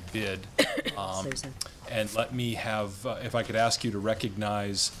actually bid. And let me have, if I could ask you to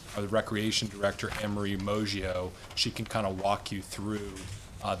recognize the Recreation Director, Anne-Marie Moggio. She can kind of walk you through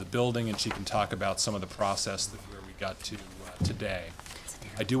the building, and she can talk about some of the process where we got to today.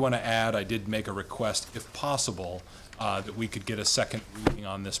 I do want to add, I did make a request, if possible, that we could get a second reading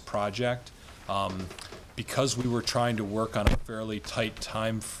on this project. Because we were trying to work on a fairly tight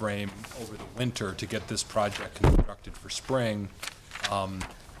time frame over the winter to get this project constructed for spring,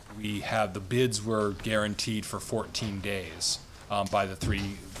 the bids were guaranteed for 14 days by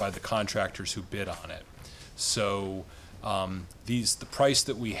the contractors who bid on it. So the price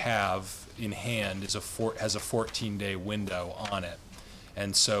that we have in hand has a 14-day window on it.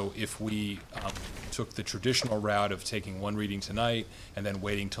 And so if we took the traditional route of taking one reading tonight and then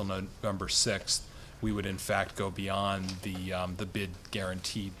waiting till November 6th, we would in fact go beyond the bid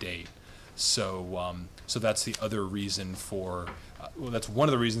guaranteed date. So that's the other reason for, well, that's one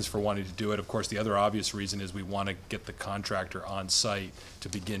of the reasons for wanting to do it. Of course, the other obvious reason is we want to get the contractor on site to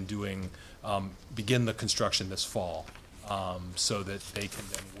begin the construction this fall, so that they can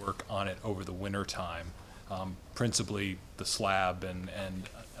then work on it over the winter time. Principally the slab and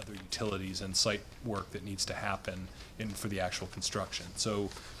other utilities and site work that needs to happen for the actual construction. So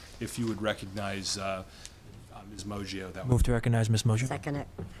if you would recognize Ms. Moggio, that would Move to recognize Ms. Moggio. Second it.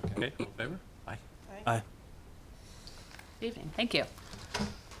 Okay, all in favor? Aye. Aye. Good evening. Thank you.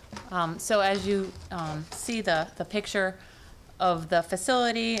 So as you see the picture of the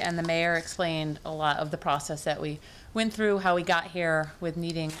facility, and the mayor explained a lot of the process that we went through, how we got here with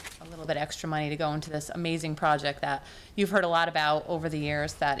needing a little bit extra money to go into this amazing project that you've heard a lot about over the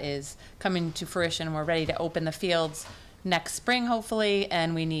years that is coming to fruition. We're ready to open the fields next spring, hopefully,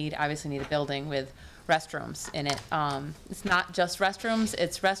 and we obviously need a building with restrooms in it. It's not just restrooms,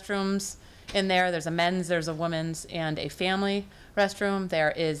 it's restrooms in there. There's a men's, there's a women's, and a family restroom.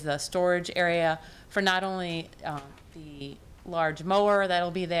 There is the storage area for not only the large mower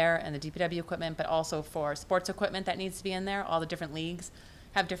that'll be there and the DPW equipment, but also for sports equipment that needs to be in there. All the different leagues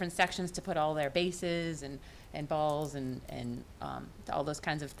have different sections to put all their bases and balls and all those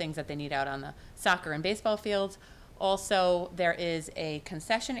kinds of things that they need out on the soccer and baseball fields. Also, there is a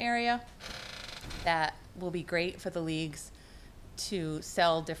concession area that will be great for the leagues to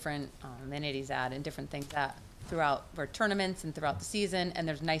sell different amenities at and different things at for tournaments and throughout the season. And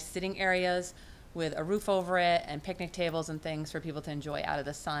there's nice sitting areas with a roof over it and picnic tables and things for people to enjoy out of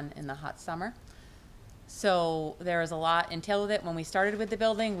the sun in the hot summer. So there is a lot entailed with it. When we started with the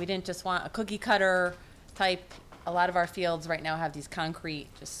building, we didn't just want a cookie cutter type. A lot of our fields right now have these concrete,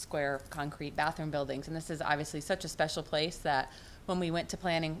 just square concrete bathroom buildings. And this is obviously such a special place that when we went to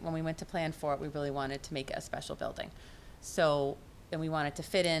plan for it, we really wanted to make it a special building. So, and we wanted to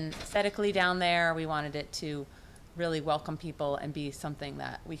fit in aesthetically down there. We wanted it to really welcome people and be something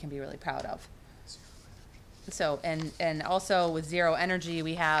that we can be really proud of. So, and also with Zero Energy,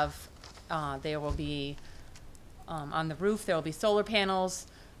 we have, there will be, on the roof, there will be solar panels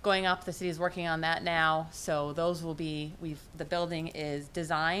going up. The city is working on that now. So those will be, the building is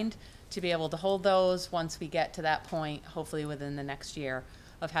designed to be able to hold those once we get to that point, hopefully within the next year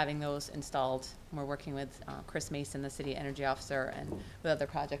of having those installed. We're working with Chris Mason, the city energy officer, and with other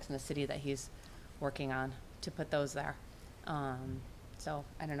projects in the city that he's working on to put those there. So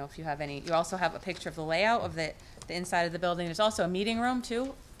I don't know if you have any. You also have a picture of the layout of the inside of the building. There's also a meeting room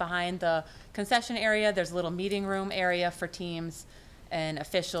too behind the concession area. There's a little meeting room area for teams and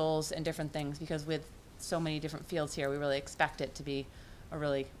officials and different things, because with so many different fields here, we really expect it to be a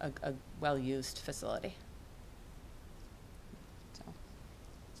really a well-used facility. So.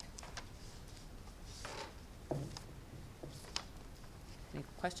 Any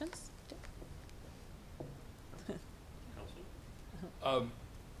questions?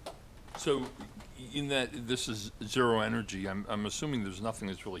 So in that this is Zero Energy, I'm assuming there's nothing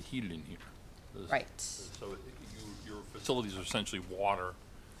that's really heated in here. Right. So your facilities are essentially water,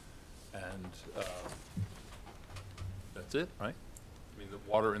 and that's it, right? I mean,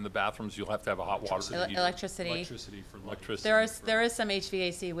 the water in the bathrooms, you'll have to have a hot water heater. Electricity. Electricity for Electricity. There is some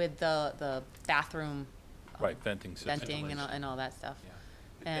HVAC with the bathroom. Right, venting system. Venting and all that stuff.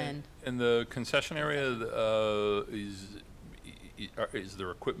 Yeah. And the concession area is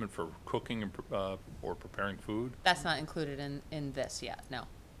there equipment for cooking and or preparing food? That's not included in this yet, no,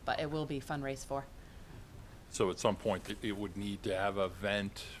 but it will be fundraised for. So at some point it would need to have a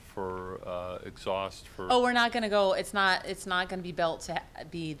vent for exhaust for. Oh, we're not going to go. It's not going to be built to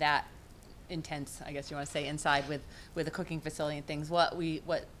be that intense, I guess you want to say, inside with a cooking facility and things. What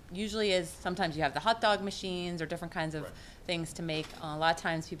usually is, sometimes you have the hot dog machines or different kinds of things to make. A lot of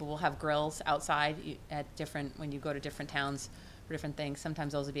times people will have grills outside at when you go to different towns for different things.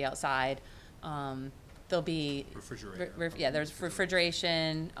 Sometimes those will be outside. There'll be refrigerator. There's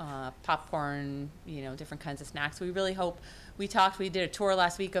refrigeration, popcorn, different kinds of snacks. We really hope. We did a tour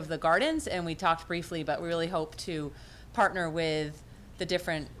last week of the gardens, and we talked briefly, but we really hope to partner with the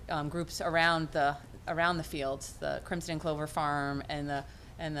different groups around the fields, the Crimson and Clover Farm and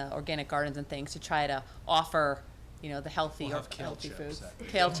the organic gardens and things, to try to offer, the healthy foods.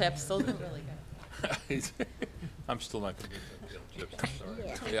 Kale chips, those are really good. I'm still not going to get the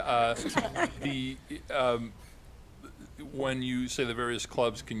kale chips. I'm sorry. When you say the various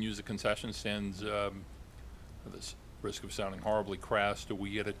clubs can use the concession stands, this risk of sounding horribly crass, do we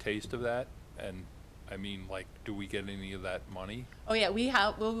get a taste of that? And I mean, do we get any of that money? Oh yeah, we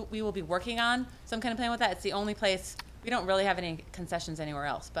will be working on some kind of plan with that. It's the only place. We don't really have any concessions anywhere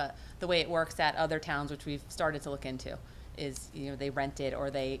else, but the way it works at other towns, which we've started to look into, is they rent it,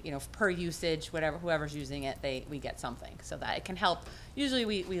 or they per usage, whoever's using it, we get something, so that it can help. Usually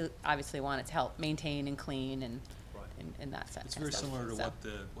we obviously want it to help maintain and clean and in that sense. It's very similar to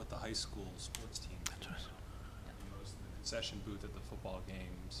what the high school sports team does. The concession booth at the football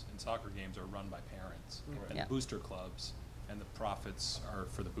games and soccer games are run by parents and booster clubs, and the profits are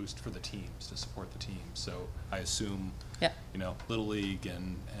for the teams, to support the teams. So I assume Little League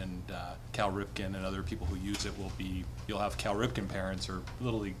and Cal Ripken and other people who use it you'll have Cal Ripken parents or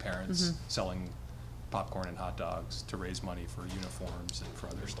Little League parents selling popcorn and hot dogs to raise money for uniforms and for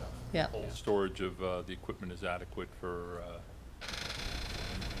other stuff. Yeah. Whole storage of the equipment is adequate for that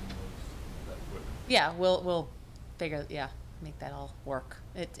equipment. Yeah, we'll figure, make that all work.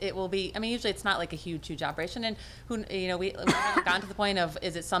 It will be, I mean, usually it's not like a huge operation, and we haven't gotten to the point of,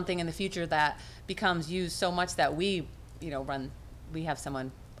 is it something in the future that becomes used so much that we have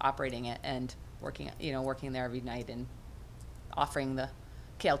someone operating it and working there every night and offering the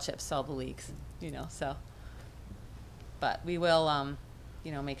kale chips to all the leagues, so. But we will,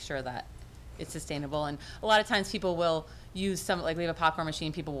 make sure that it's sustainable. And a lot of times people will use like we have a popcorn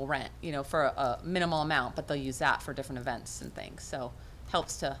machine people will rent, for a minimal amount, but they'll use that for different events and things. So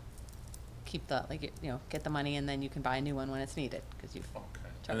helps to keep get the money, and then you can buy a new one when it's needed, because you've. Okay.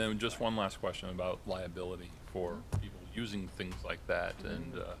 And then just one last question about liability for people using things like that.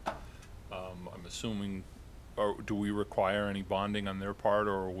 And I'm assuming, or do we require any bonding on their part,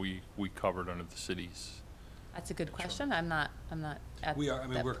 or are we covered under the city's? That's a good question. I'm not at We are, I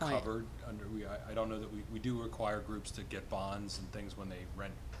mean, that we're point. covered under, I don't know that we do require groups to get bonds and things when they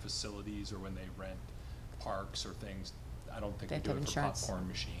rent facilities or when they rent parks or things. I don't think They we have do to have it for insurance. popcorn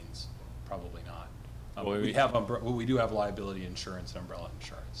machines, probably not. Well, We do have liability insurance and umbrella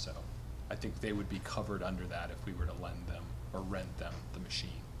insurance, so I think they would be covered under that if we were to lend them or rent them the machine,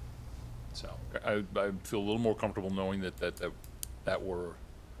 so. I feel a little more comfortable knowing that we're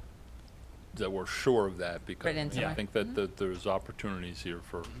sure of that, because Right in I somewhere. think that there's opportunities here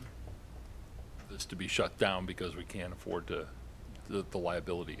for this to be shut down because we can't afford the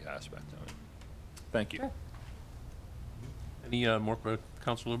liability aspect of it. Thank you. Sure. Any more,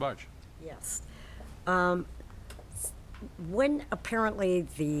 Councilor Labarge? Yes. When apparently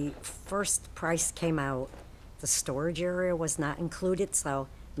the first price came out, the storage area was not included, so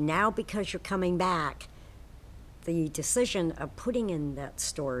now because you're coming back, the decision of putting in that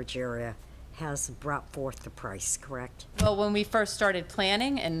storage area has brought forth the price, correct? Well, when we first started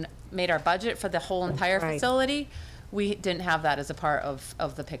planning and made our budget for the whole entire Right. facility, we didn't have that as a part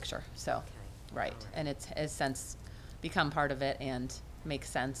of the picture, so, right. And it has since become part of it and makes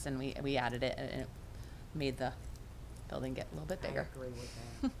sense, and we added it, and it made the building get a little bit bigger. I agree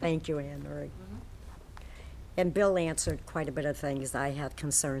with that. Thank you, Anne Marie. And Bill answered quite a bit of things. I had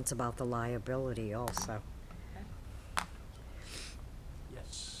concerns about the liability also.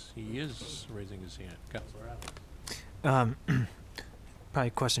 Yes, he is raising his hand. Councilor Adams. Probably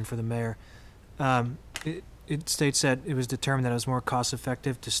a question for the mayor. It states that it was determined that it was more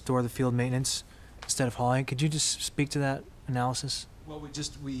cost-effective to store the field maintenance instead of hauling. Could you just speak to that analysis? Well,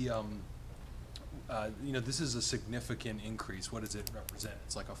 this is a significant increase. What does it represent?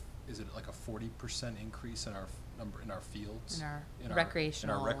 Is it like a 40% increase in our fields? In our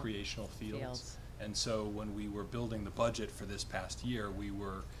recreational In our recreational fields. And so when we were building the budget for this past year,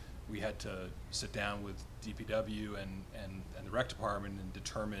 we had to sit down with DPW and the rec department and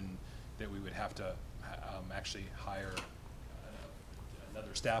determine that we would have to actually hire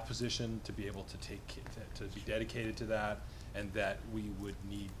another staff position to be able to be dedicated to that, and that we would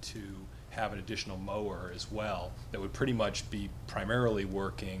need to have an additional mower as well that would pretty much be primarily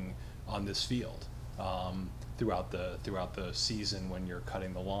working on this field throughout the season when you're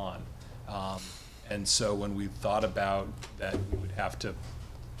cutting the lawn. And so when we thought about that, we would have to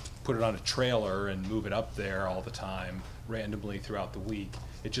put it on a trailer and move it up there all the time randomly throughout the week.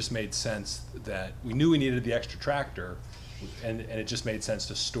 It just made sense that we knew we needed the extra tractor, and it just made sense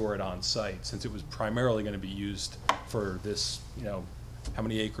to store it on site since it was primarily going to be used for this, how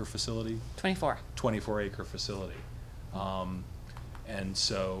many acre facility? 24. 24 acre facility. And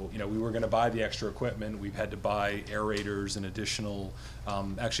so, we were going to buy the extra equipment. We've had to buy aerators and additional,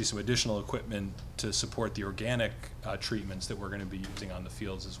 actually some additional equipment to support the organic treatments that we're going to be using on the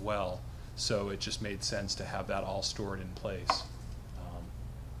fields as well. So it just made sense to have that all stored in place.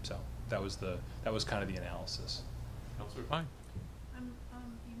 So that was kind of the analysis. Councilor Pine.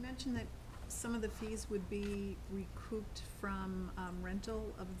 You mentioned that some of the fees would be recouped from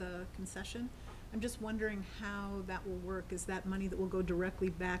rental of the concession. I'm just wondering how that will work. Is that money that will go directly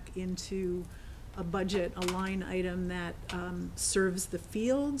back into a budget, a line item that serves the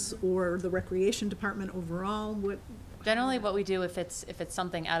fields or the recreation department overall? Generally, what we do if it's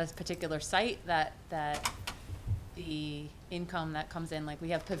something at a particular site that the income that comes in, like we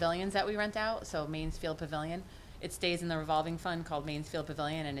have pavilions that we rent out, so Mainsfield Pavilion, it stays in the revolving fund called Mainsfield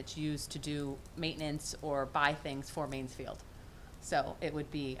Pavilion, and it's used to do maintenance or buy things for Mainsfield. So it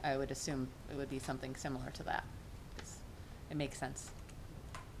would be, I would assume it would be something similar to that. It makes sense.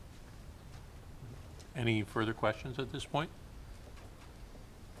 Any further questions at this point?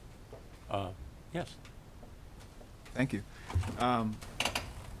 Yes. Thank you.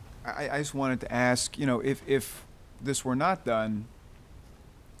 I just wanted to ask, you know, if this were not done,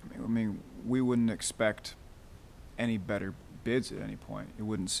 I mean, we wouldn't expect any better bids at any point, it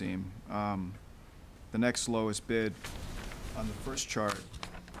wouldn't seem. The next lowest bid on the first chart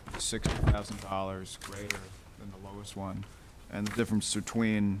is $60,000 greater than the lowest one. And the difference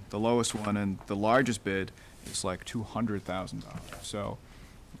between the lowest one and the largest bid is like $200,000. So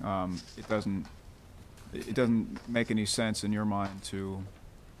it doesn't make any sense in your mind to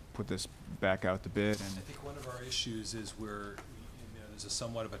put this back out to bid. And I think one of our issues is there's a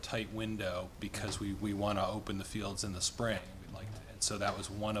somewhat of a tight window because we want to open the fields in the spring. We'd like to, and so that was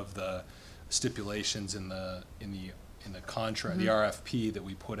one of the stipulations in the contract, the RFP that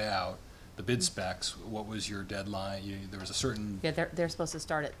we put out, the bid specs. What was your deadline? There was a certain. Yeah, they're supposed to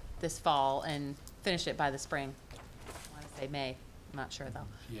start it this fall and finish it by the spring. I want to say May. I'm not sure though.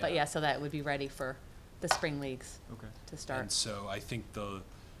 Yeah. But yeah, so that it would be ready for the spring leagues to start. And so I think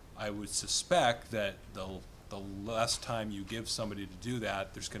I would suspect that the less time you give somebody to do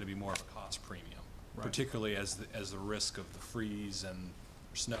that, there's going to be more of a cost premium, particularly as the risk of the freeze and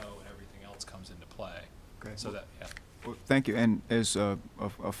snow and everything else comes into play. Okay. So that, yeah. Well, thank you. And as a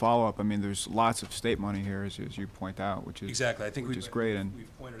follow-up, I mean, there's lots of state money here, as you point out, which is exactly. I think which is great. And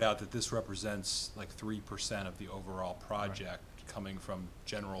we've pointed out that this represents like 3% of the overall project coming from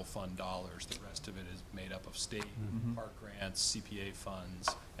general fund dollars. The rest of it is made up of state, park grants, CPA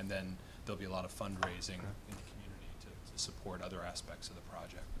funds, and then there'll be a lot of fundraising in the community to support other aspects of the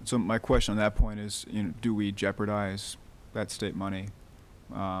project. so my question on that point is, you know, do we jeopardize that state money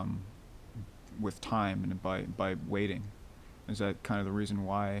with time and by waiting? Is that kind of the reason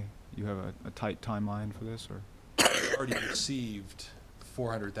why you have a tight timeline for this, or? We've already received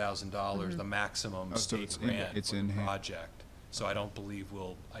 $400,000, the maximum state grant for the project. So I don't believe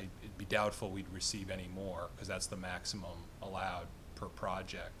it'd be doubtful we'd receive any more because that's the maximum allowed per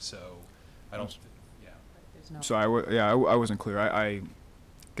project. So I don't, So I wasn't clear. I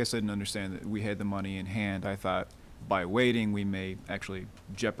guess I didn't understand that we had the money in hand. I thought by waiting we may actually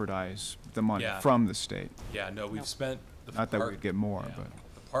jeopardize the money from the state. Yeah, no, we've spent the Not that we'd get more, but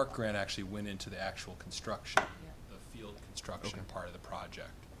the park grant actually went into the actual construction, the field construction part of the project.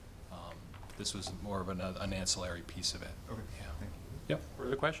 This was more of an ancillary piece of it. Okay. Yeah. Thank you. Yep.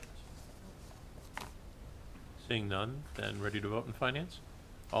 Further questions? Seeing none, then ready to vote in finance?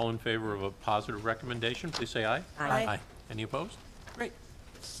 All in favor of a positive recommendation, please say aye. Aye. Any opposed? Great.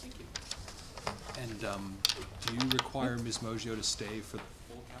 Thank you. And do you require Ms. Moggio to stay for the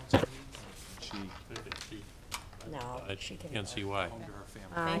full council meeting? No, I she can't see why. Home to her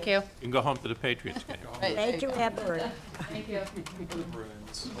family. Thank you. You can go home to the Patriots game. Thank you, Edward. Thank you.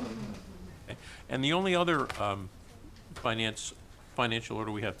 And the only other financial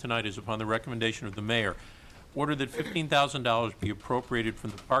order we have tonight is upon the recommendation of the mayor. Order that $15,000 be appropriated from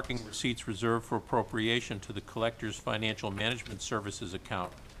the parking receipts reserved for appropriation to the Collector's Financial Management Services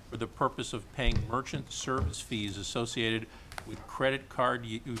account for the purpose of paying merchant service fees associated with credit card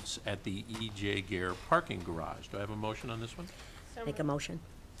use at the E.J. Gare parking garage. Do I have a motion on this one? Make a motion.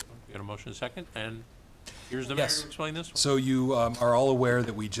 We got a motion, a second, and here's the mayor to explain this one. So you are all aware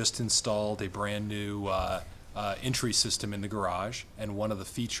that we just installed a brand new entry system in the garage, and one of the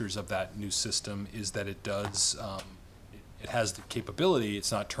features of that new system is that it does, it has the capability,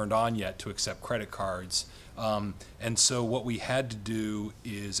 it's not turned on yet, to accept credit cards. And so what we had to do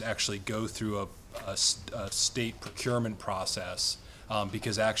is actually go through a state procurement process,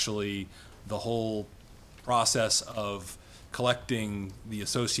 because actually the whole process of collecting the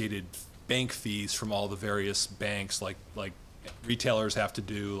associated bank fees from all the various banks, like retailers have to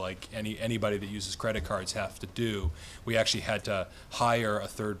do, like anybody that uses credit cards have to do, we actually had to hire a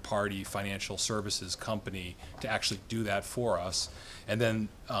third-party financial services company to actually do that for us. And then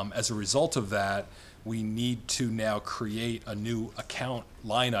as a result of that, we need to now create a new account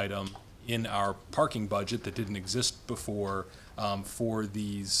line item in our parking budget that didn't exist before for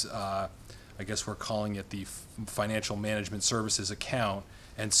these, I guess we're calling it the Financial Management Services account.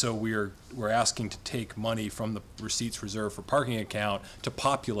 And so we're asking to take money from the receipts reserved for parking account to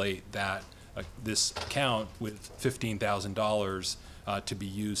populate that this account with $15,000 to be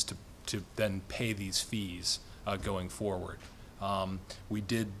used to then pay these fees going forward. We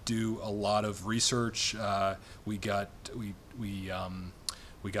did do a lot of research. We got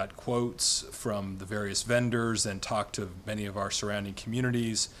quotes from the various vendors and talked to many of our surrounding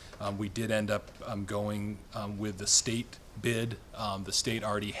communities. We did end up going with the state bid. The state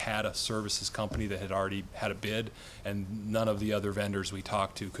already had a services company that had already had a bid, and none of the other vendors we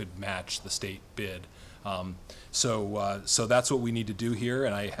talked to could match the state bid. So that's what we need to do here,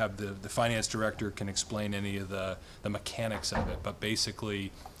 and I have the finance director can explain any of the mechanics of it, but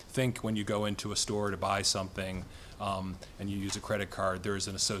basically think when you go into a store to buy something and you use a credit card, there's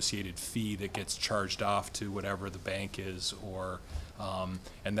an associated fee that gets charged off to whatever the bank is, or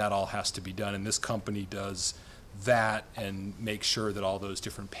and that all has to be done. And this company does that and make sure that all those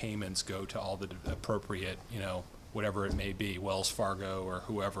different payments go to all the appropriate, whatever it may be, Wells Fargo or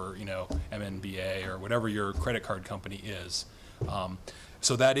whoever, MNBA or whatever your credit card company is.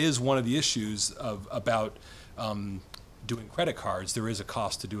 So that is one of the issues about doing credit cards. There is a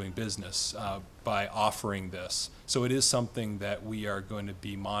cost to doing business by offering this. So it is something that we are going to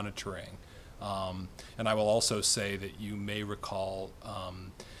be monitoring. And I will also say that you may recall,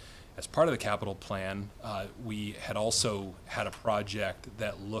 as part of the capital plan, we had also had a project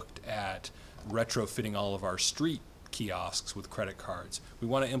that looked at retrofitting all of our street kiosks with credit cards. We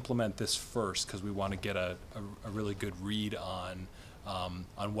want to implement this first because we want to get a really good read on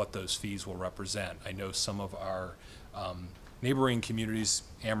what those fees will represent. I know some of our neighboring communities,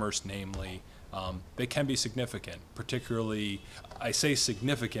 Amherst namely, they can be significant, particularly, I say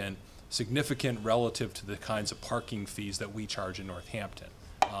significant relative to the kinds of parking fees that we charge in Northampton.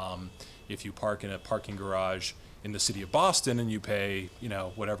 If you park in a parking garage in the city of Boston and you pay,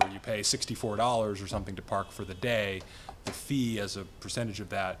 whatever you pay, $64 or something to park for the day, the fee as a percentage of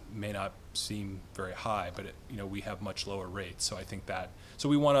that may not seem very high, but we have much lower rates. So I think that, so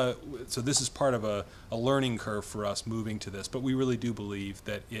this is part of a learning curve for us moving to this, but we really do believe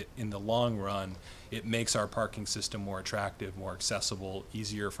that in the long run, it makes our parking system more attractive, more accessible,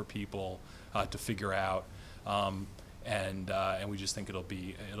 easier for people to figure out. And we just think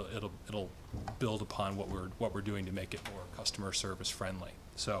it'll build upon what we're doing to make it more customer service friendly.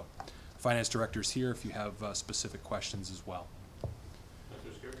 So, finance director's here if you have specific questions as well.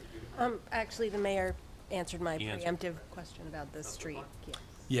 Actually, the mayor answered my preemptive question about the street.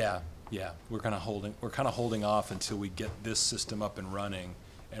 Yeah, we're kind of holding off until we get this system up and running,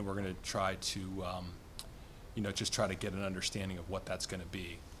 and we're going to try to, just try to get an understanding of what that's going to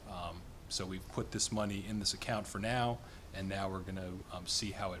be. So we've put this money in this account for now, and now we're going to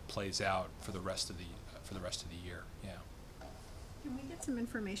see how it plays out for the rest of the year. Yeah. Can we get some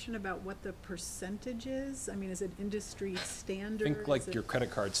information about what the percentage is? I mean, is it industry standard? Think like your credit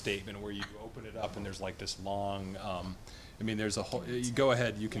card statement where you open it up and there's like this long. There's a whole. You go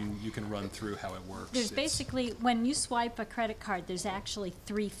ahead. You can run through how it works. There's basically, when you swipe a credit card, there's actually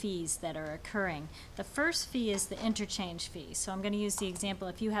 3 fees that are occurring. The first fee is the interchange fee. So I'm going to use the example,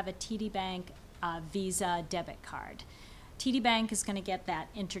 if you have a TD Bank Visa debit card, TD Bank is going to get that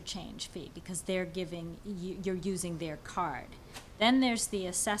interchange fee because they're giving you're using their card. Then there's the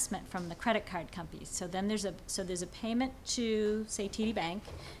assessment from the credit card companies. So then there's a payment to, say, TD Bank.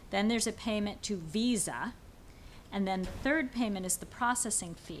 Then there's a payment to Visa. And then the third payment is the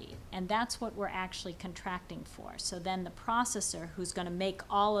processing fee, and that's what we're actually contracting for. So then the processor, who's going to make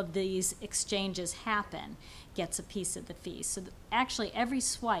all of these exchanges happen, gets a piece of the fee. So actually, every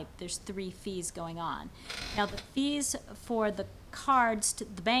swipe, there's 3 fees going on. Now, the fees for the cards, the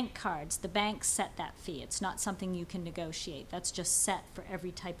bank cards, the banks set that fee. It's not something you can negotiate. That's just set for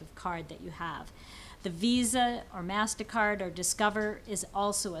every type of card that you have. The Visa or MasterCard or Discover is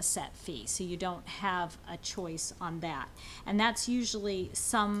also a set fee, so you don't have a choice on that. And that's usually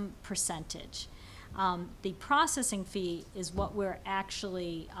some percentage. The processing fee is what we're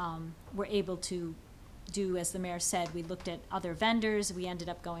actually, we're able to do, as the mayor said. We looked at other vendors. We ended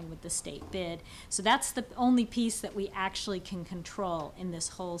up going with the state bid. So that's the only piece that we actually can control in this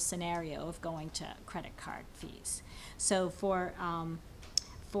whole scenario of going to credit card fees. So for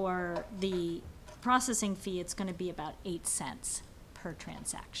the processing fee, it's going to be about 8 cents per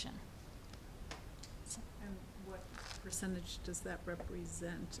transaction. And what percentage does that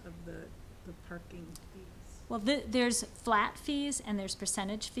represent of the parking fees? Well, there's flat fees and there's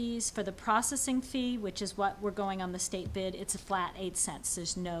percentage fees. For the processing fee, which is what we're going on the state bid, it's a flat 8 cents.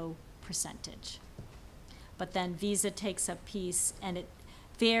 There's no percentage. But then Visa takes a piece, and it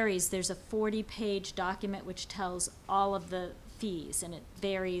varies. There's a 40-page document which tells all of the fees, and it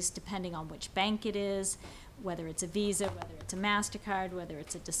varies depending on which bank it is, whether it's a Visa, whether it's a MasterCard, whether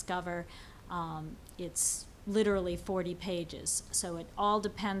it's a Discover. It's literally 40 pages. So it all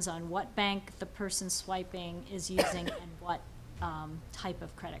depends on what bank the person swiping is using and what type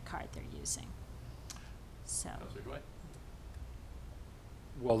of credit card they're using. So.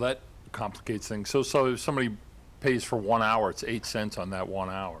 Well, that complicates things. So if somebody pays for 1 hour, it's 8 cents on that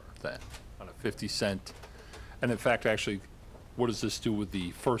 1 hour then, on a 50-cent. And in fact, actually, what does this do with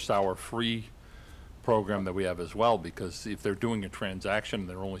the first hour free program that we have as well? Because if they're doing a transaction,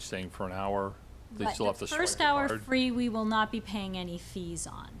 they're only staying for an hour, They But still have to the swipe first the hour card? free, we will not be paying any fees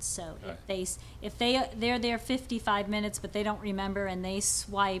on. So Okay. if they're there 55 minutes, but they don't remember and they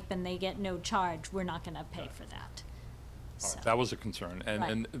swipe and they get no charge, we're not going to pay for that. All So, right, that was a concern. And,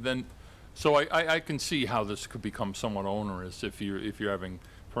 Right. and then, so I can see how this could become somewhat onerous if you're having,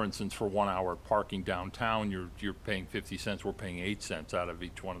 for instance, for 1 hour parking downtown, you're paying 50 cents, we're paying 8 cents out of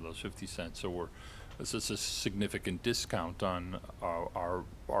each one of those 50 cents. So this is a significant discount on our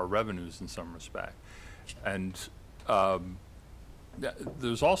revenues in some respect. And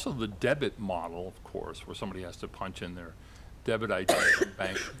there's also the debit model, of course, where somebody has to punch in their debit ID at the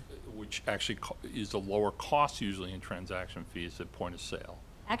bank, which actually is a lower cost usually in transaction fees at point of sale.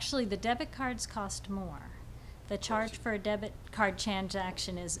 actually, the debit cards cost more. The charge for a debit card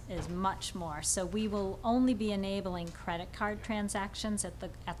transaction is much more. So we will only be enabling credit card transactions at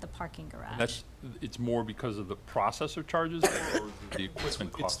the parking garage. It's more because of the processor charges or the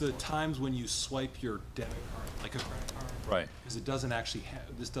equipment It's cost? the times when you swipe your debit card, like a credit card. Right. Because it doesn't actually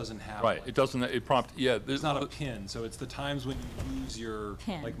have, this doesn't have. Right, like- it doesn't, it prompt, yeah. It's not a PIN, so it's the times when you use your,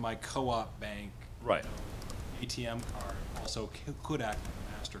 PIN. like my co-op bank. Right. ATM card also could act like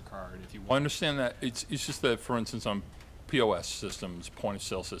a MasterCard if you I want. understand that. It's just that, for instance, on POS systems,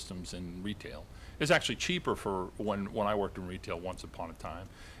 point-of-sale systems in retail, it's actually cheaper for when I worked in retail once upon a time.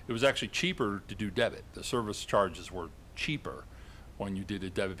 It was actually cheaper to do debit. The service charges were cheaper when you did a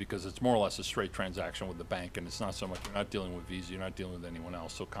debit because it's more or less a straight transaction with the bank, and it's not so much, you're not dealing with Visa, you're not dealing with anyone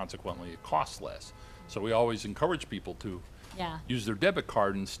else, so consequently it costs less. So we always encourage people to Yeah. use their debit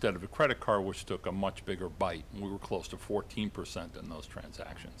card instead of a credit card, which took a much bigger bite. We were close to 14% in those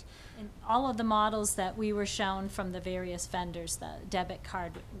transactions. In all of the models that we were shown from the various vendors, the debit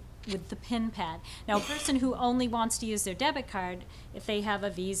card with the PIN pad. Now, a person who only wants to use their debit card, if they have a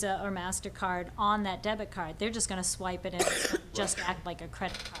Visa or MasterCard on that debit card, they're just going to swipe it and it's gonna just act like a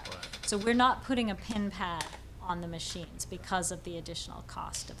credit card. So we're not putting a PIN pad on the machines because of the additional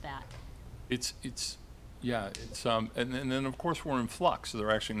cost of that. And then of course we're in flux. There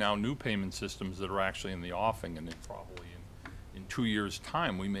are actually now new payment systems that are actually in the offing, and then probably in 2 years'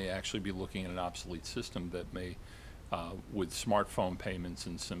 time, we may actually be looking at an obsolete system that may, with smartphone payments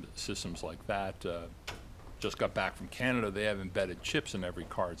and some systems like that, just got back from Canada, they have embedded chips in every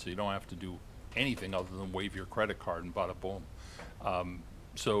card, so you don't have to do anything other than wave your credit card and bada boom. And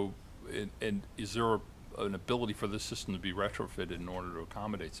is there an ability for this system to be retrofitted in order to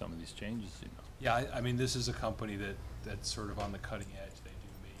accommodate some of these changes, you know? Yeah, I mean, this is a company that's sort of on the cutting edge. They do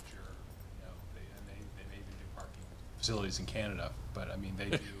major, you know, they may even do parking facilities in Canada, but I mean, they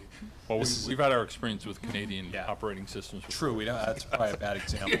do. Well, this is we've had our experience with Canadian Yeah. operating systems. True, we don't, that's probably a bad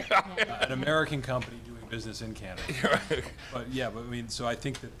example. An American company doing business in Canada. But I mean, so I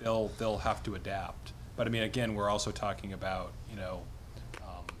think that they'll have to adapt. But I mean, again, we're also talking about, you know,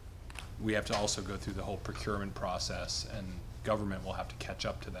 we have to also go through the whole procurement process, and government will have to catch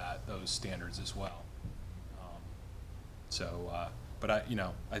up to those standards as well. But I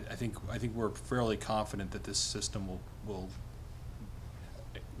think we're fairly confident that this system will.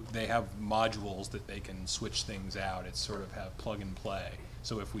 They have modules that they can switch things out. It's sort of have plug and play.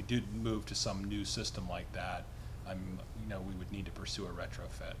 So if we did move to some new system like that, we would need to pursue a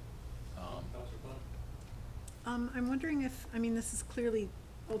retrofit. I'm wondering if, I mean, this is clearly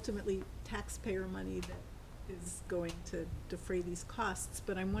ultimately taxpayer money that is going to defray these costs,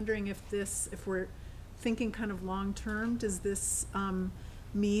 but I'm wondering if we're thinking kind of long-term, does this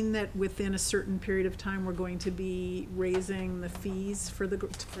mean that within a certain period of time, we're going to be raising the fees for the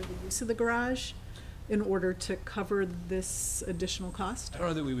use of the garage in order to cover this additional cost? I don't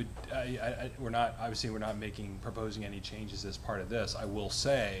know that we would, we're not proposing any changes as part of this. I will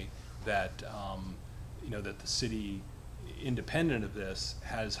say that, that the city, independent of this,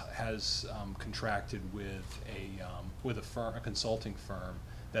 has contracted with a consulting firm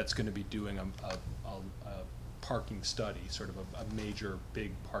that's going to be doing a parking study, sort of a major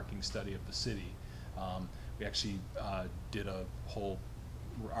big parking study of the city. We actually did a whole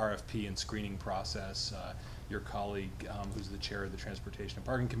RFP and screening process. Your colleague, who's the chair of the Transportation and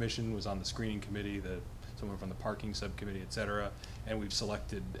Parking Commission, was on the screening committee, someone from the parking subcommittee, et cetera, and we've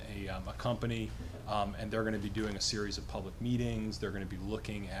selected a company, and they're going to be doing a series of public meetings. They're going to be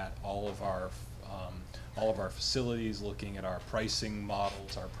looking at all of our facilities, looking at our pricing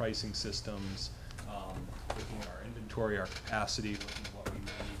models, our pricing systems, looking at our inventory, our capacity, looking at what we may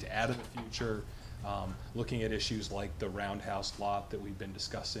need to add in the future, looking at issues like the roundhouse lot that we've been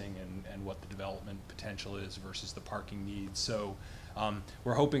discussing and what the development potential is versus the parking needs. So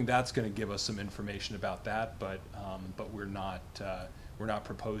we're hoping that's going to give us some information about that, but we're not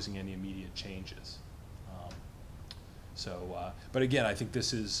proposing any immediate changes. But again, I think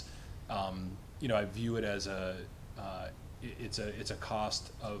this is you know, I view it as it's a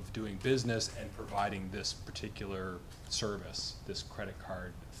cost of doing business and providing this particular service, this credit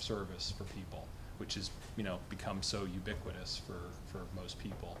card service for people, which has, you know, become so ubiquitous for most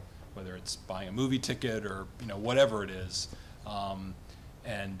people, whether it's buying a movie ticket or, you know, whatever it is.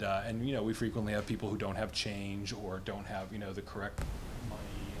 And you know, we frequently have people who don't have change or don't have, you know, the correct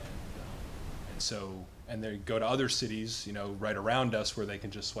money, and so, and they go to other cities, you know, right around us where they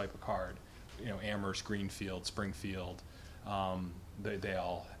can just swipe a card. You know, Amherst, Greenfield, Springfield, they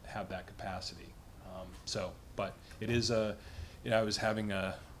all have that capacity. So, but it is you know, I was having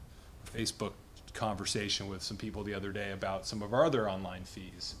a Facebook conversation with some people the other day about some of our other online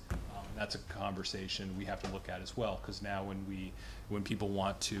fees. That's a conversation we have to look at as well, because now when people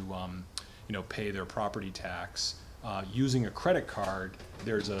want to you know, pay their property tax using a credit card,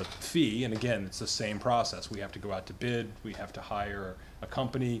 there's a fee, and again, it's the same process. We have to go out to bid, we have to hire a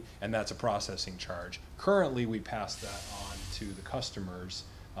company, and that's a processing charge. Currently, we pass that on to the customers.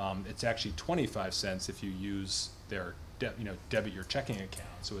 It's actually 25 cents if you use their you know, debit your checking account,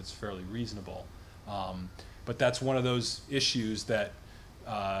 so it's fairly reasonable. But that's one of those issues that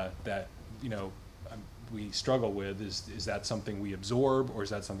that, you know, we struggle with. Is that something we absorb, or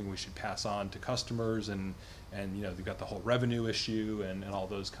is that something we should pass on to customers? And you know, they've got the whole revenue issue and all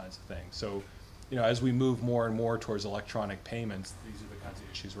those kinds of things. So, you know, as we move more and more towards electronic payments, these are the kinds of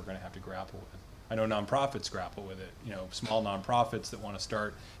issues we're going to have to grapple with. I know nonprofits grapple with it. You know, small nonprofits that want to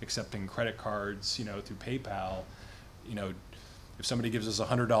start accepting credit cards, you know, through PayPal. You know, if somebody gives us a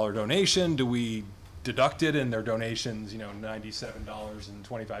 $100 donation, do we deduct it in their donations, you know,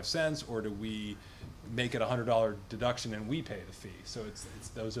 $97.25, or do we make it a $100 deduction and we pay the fee? So it's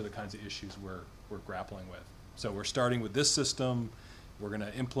those are the kinds of issues we're grappling with. So we're starting with this system. We're going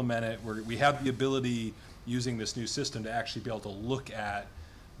to implement it. We have the ability, using this new system, to actually be able to look at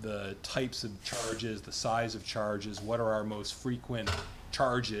the types of charges, the size of charges, what are our most frequent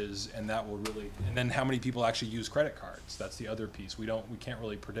charges, and that will really, and then how many people actually use credit cards. That's the other piece. We can't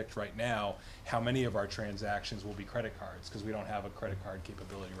really predict right now how many of our transactions will be credit cards, because we don't have a credit card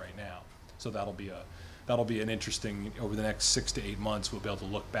capability right now. So that'll be an interesting, over the next 6 to 8 months, we'll be able to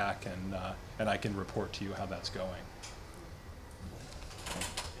look back and I can report to you how that's going.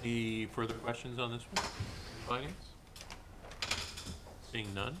 Any further questions on this one? Finance?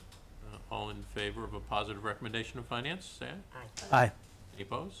 Seeing none, all in favor of a positive recommendation of finance, say aye. Aye. Any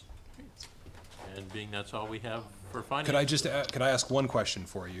opposed? And being that's all we have for finance. Could I ask one question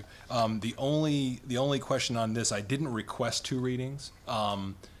for you? The only question on this, I didn't request 2 readings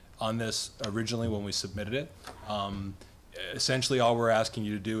on this originally when we submitted it. Essentially, all we're asking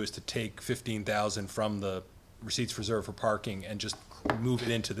you to do is to take $15,000 from the receipts reserved for parking and just move it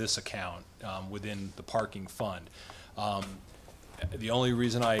into this account within the parking fund. The only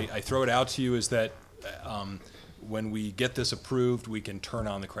reason I throw it out to you is that when we get this approved, we can turn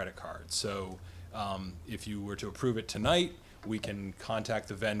on the credit card. So if you were to approve it tonight, we can contact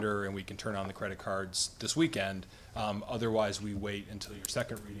the vendor and we can turn on the credit cards this weekend. Otherwise, we wait until your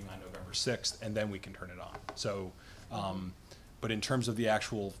second reading on November 6th, and then we can turn it on. So, but in terms of the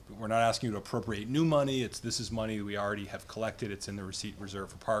actual, we're not asking you to appropriate new money. This is money we already have collected. It's in the receipt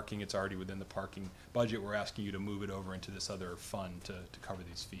reserved for parking. It's already within the parking budget. We're asking you to move it over into this other fund to cover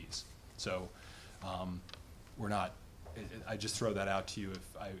these fees. So we're not, I just throw that out to you.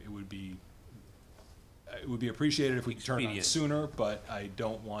 It would be appreciated if we could turn it on sooner, but I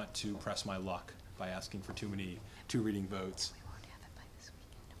don't want to press my luck by asking for too many 2 reading votes.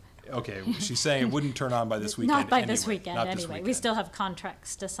 Okay, she's saying it wouldn't turn on by this weekend. Not by anyway. this weekend, Not this anyway. weekend. We still have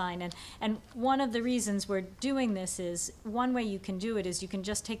contracts to sign. And one of the reasons we're doing this is, one way you can do it is you can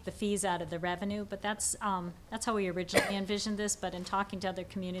just take the fees out of the revenue, but that's how we originally envisioned this, but in talking to other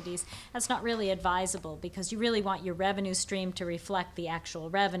communities, that's not really advisable, because you really want your revenue stream to reflect the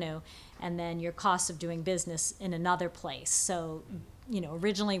actual revenue, and then your costs of doing business in another place. So, you know,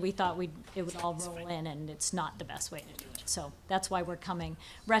 originally we thought it would all roll in, and it's not the best way to do it. So that's why we're coming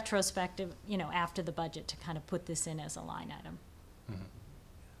retrospective, you know, after the budget, to kind of put this in as a line item.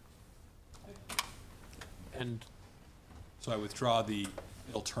 And so I withdraw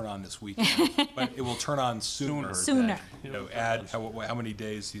it'll turn on this weekend, but it will turn on sooner. Sooner. You know, how many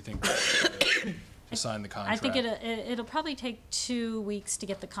days do you think to sign the contract? I think it'll probably take 2 weeks to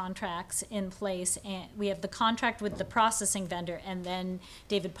get the contracts in place, and we have the contract with the processing vendor, and then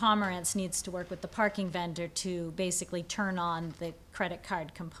David Pomerantz needs to work with the parking vendor to basically turn on the credit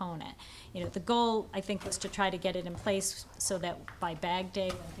card component. You know, the goal, I think, was to try to get it in place so that by bag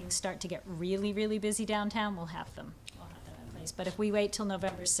day, when things start to get really, really busy downtown, we'll have them in place. But if we wait till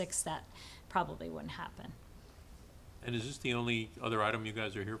November 6th, that probably wouldn't happen. And is this the only other item you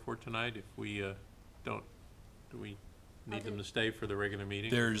guys are here for tonight? If we don't, do we need them to stay for the regular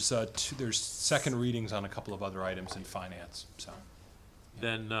meeting? There's second readings on a couple of other items in finance, so.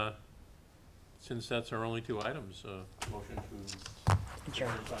 Then, since that's our only two items, motion to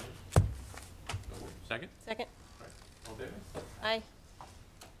Adjourn. Second? Second. All in favor? Aye.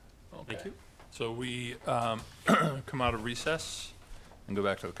 Thank you. So we come out of recess and go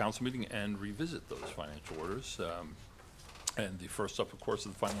back to the council meeting and revisit those financial orders. And the first up, of course, is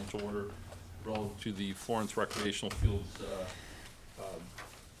the financial order relative to the Florence Recreational Fields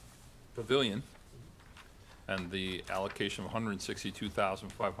Pavilion and the allocation of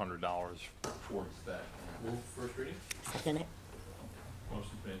 $162,500 towards that. Move first reading? Second it.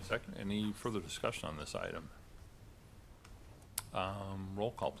 Motion made second. Any further discussion on this item?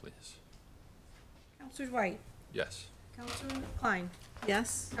 Roll call, please. Counselor Dwight? Yes. Counselor Klein?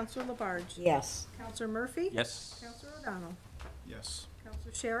 Yes. Counselor Labarge? Yes. Counselor Murphy? Yes. Counselor O'Donnell? Yes.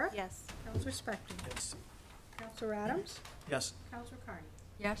 Counselor Shara? Yes. Counselor Spector? Yes. Counselor Adams? Yes. Counselor Carney?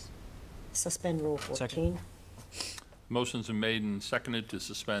 Yes. Suspend Rule 14. Motion's been made and seconded to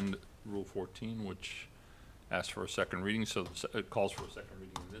suspend Rule 14, which asks for a second reading, so it calls for a second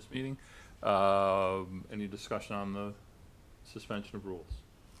reading in this meeting. Any discussion on the suspension of rules?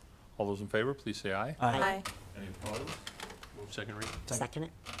 All those in favor, please say aye. Aye. Any opposed? Move second reading? Second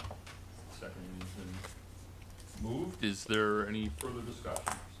it. Second reading's been moved. Is there any further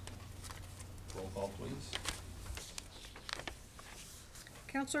discussion? Roll call, please.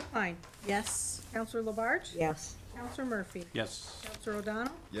 Counselor Klein? Yes. Counselor Labarge? Yes. Counselor Murphy? Yes. Counselor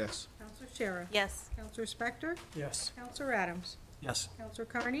O'Donnell? Yes. Counselor Shara? Yes. Counselor Spector? Yes. Counselor Adams? Yes. Counselor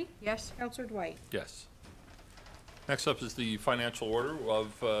Carney? Yes. Counselor Dwight? Yes. Next up is the financial order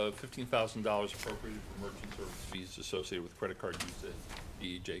of $15,000 appropriated for merchant service fees associated with credit card use at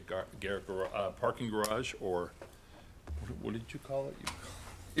D.J. Garrett Parking Garage, or what did you call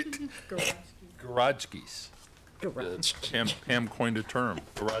it? Garage keys. Garage. Pam coined a term,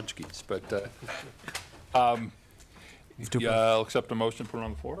 garage keys. But I'll accept a motion, put it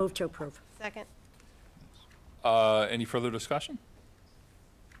on the floor. Move to approve. Second. Any further discussion?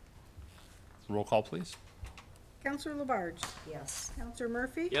 Roll call, please. Counselor Labarge? Yes. Counselor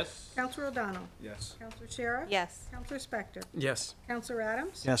Murphy? Yes. Counselor O'Donnell? Yes. Counselor Shara? Yes. Counselor Spector? Yes. Counselor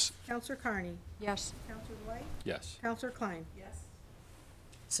Adams? Yes. Counselor Carney? Yes. Counselor Dwight? Yes. Counselor Klein? Yes.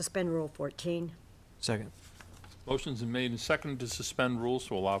 Suspend Rule 14. Second. Motion's been made and seconded to suspend rules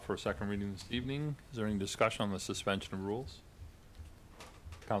to allow for a second reading this evening. Is there any discussion on the suspension of rules?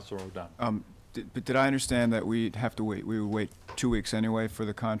 Counselor O'Donnell. But did I understand that we'd have to wait, we would wait 2 weeks anyway for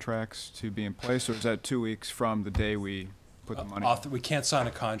the contracts to be in place, or is that 2 weeks from the day we put the money? We can't sign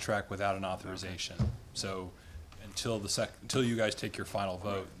a contract without an authorization. So until you guys take your final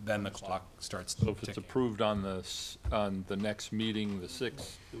vote, then the clock starts So if it's ticking. approved on the next meeting, the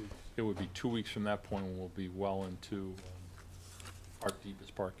 6th, it would be 2 weeks from that point, when we'll be well into our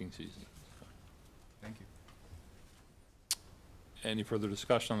deepest parking season. Thank you. Any further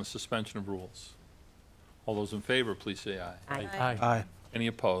discussion on the suspension of rules? All those in favor, please say aye. Aye. Aye. Any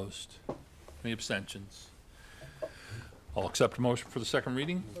opposed? Any abstentions? I'll accept a motion for the second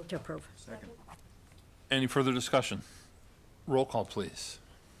reading. Move to approve. Second. Any further discussion? Roll call, please.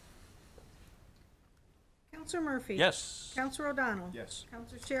 Counselor Murphy? Yes. Counselor O'Donnell? Yes.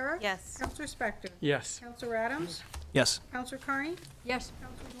 Counselor Shara? Yes. Counselor Spector? Yes. Counselor Adams? Yes. Counselor Carney? Yes.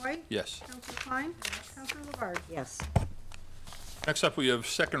 Counselor Dwight? Yes. Counselor Klein? Counselor Labarge? Yes. Next up, we have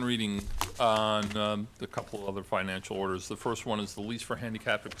second reading on a couple other financial orders. The first one is the lease for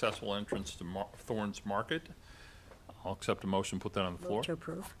handicapped accessible entrance to Thorns Market. I'll accept a motion, put that on the floor. Move to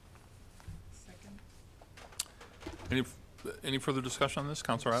approve. Any further discussion on this,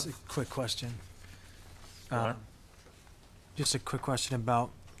 Counselor Just Adams? a quick question. ahead. Just a quick question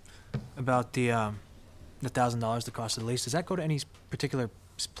about the $1,000, the cost of the lease. Does that go to any particular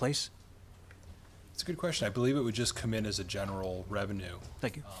place? It's a good question. I believe it would just come in as a general revenue.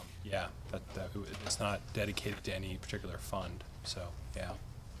 Thank you. Yeah, it's not dedicated to any particular fund, so, yeah.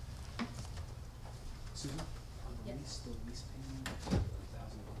 Susan, on the lease, the lease payment,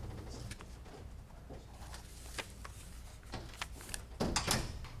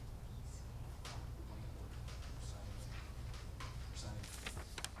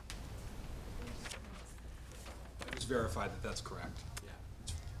 Just verify that that's correct.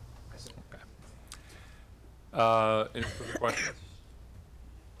 Yeah. Any further questions?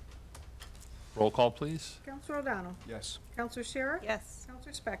 Roll call, please. Counselor O'Donnell? Yes. Counselor Shara? Yes.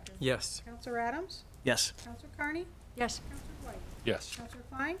 Counselor Spector? Yes. Counselor Adams? Yes. Counselor Carney? Yes. Counselor Dwight? Yes. Counselor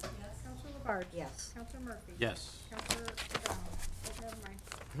Klein? Yes. Counselor Labarge? Yes. Counselor Murphy? Yes. Counselor O'Donnell? Oh, never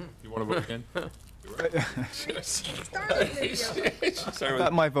mind. You want to vote again? Started video.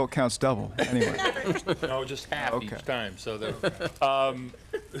 That my vote counts double, anyway. No, just half Okay. each time, so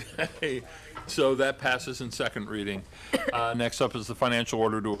so that passes in second reading. Next up is the financial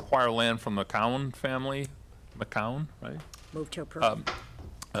order to acquire land from the McCown family. McCown, right? Move to approve.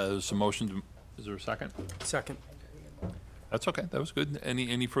 There's a motion to, is there a second? Second. That's okay, that was good.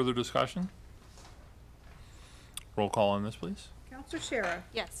 Any further discussion? Roll call on this, please. Counselor Shara?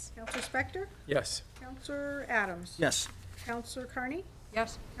 Yes. Counselor Spector? Yes. Counselor Adams? Yes. Counselor Carney?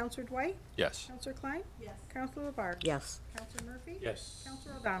 Yes. Counselor Dwight? Yes. Counselor Klein? Yes. Counselor Labarge? Yes. Counselor Murphy? Yes.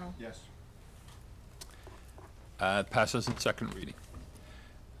 Counselor O'Donnell? Yes. It passes in second reading.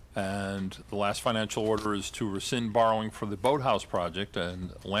 And the last financial order is to rescind borrowing for the boathouse project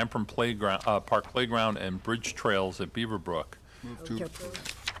and Lampron Playground, Park Playground and bridge trails at Beaverbrook. Move to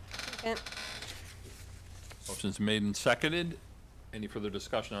approve. Second. Motion's made and seconded. Any further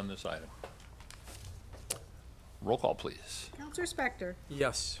discussion on this item? Roll call, please. Counselor Spector?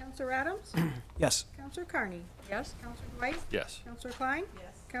 Yes. Counselor Adams? Yes. Counselor Carney? Yes. Counselor Dwight? Yes. Counselor Klein? Yes.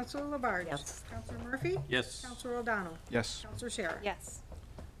 Counselor Labarge? Yes. Counselor Murphy? Yes. Counselor O'Donnell? Yes. Counselor Shara? Yes.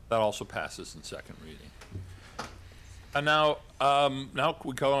 That also passes in second reading. And now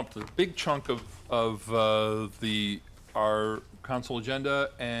we go up to the big chunk of our council agenda,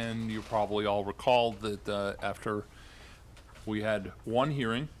 and you probably all recall that after we had one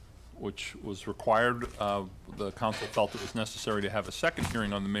hearing, which was required, the council felt it was necessary to have a second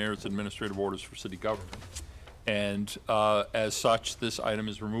hearing on the mayor's administrative orders for city government. And as such, this item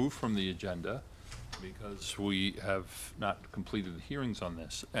is removed from the agenda because we have not completed the hearings on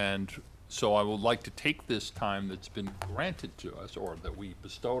this. And so I would like to take this time that's been granted to us, or that we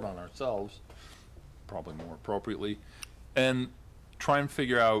bestowed on ourselves, probably more appropriately, and try and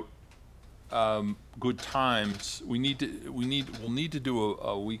figure out good times. We'll need to do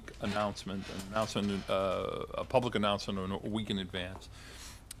a week announcement, a public announcement a week in advance.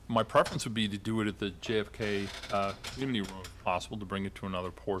 My preference would be to do it at the JFK community room, if possible, to bring it to another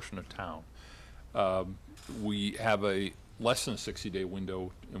portion of town. We have a less than a 60-day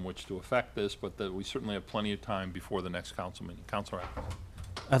window in which to affect this, but we certainly have plenty of time before the next council meeting. Councilor Adams.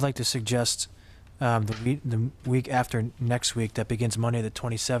 I'd like to suggest the week after next week, that begins Monday the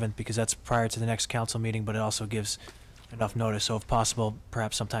 27th, because that's prior to the next council meeting, but it also gives enough notice. So if possible,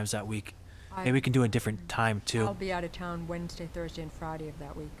 perhaps sometimes that week. Maybe we can do a different time too. I'll be out of town Wednesday, Thursday, and Friday of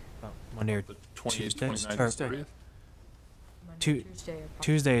that week. Monday or The 28th, Tuesday. 29th, Or 30th? Monday, Tu- Tuesday. or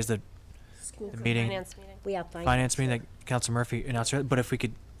Tuesday is the meeting, Finance meeting. We have finance meeting that Council Murphy announced. But if we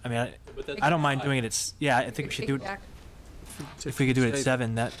could, I mean, I don't mind doing it. I think we should do it. Exact- If we could do it at Tuesday-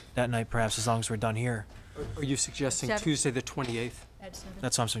 7 that night, perhaps, as long as we're done here. Are you suggesting Seven. Tuesday, the 28th? At 7.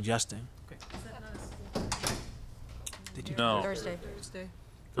 That's what I'm suggesting. Did you? No. Thursday.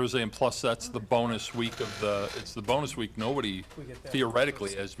 Thursday, and plus that's the bonus week it's the bonus week. Nobody We get that.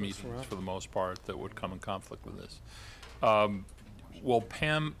 theoretically has meetings for the most part that would come in conflict with this. Well,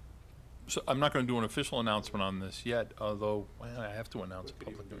 Pam, so I'm not going to do an official announcement on this yet, although well, I have to announce a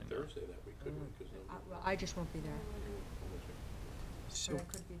public hearing. Thursday that week, couldn't we? 'Cause Well, I just won't be there. So But I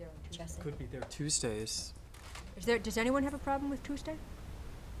could be there on Tuesday. could be there Tuesdays. Does anyone have a problem with Tuesday?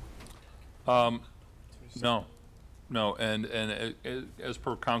 No, and as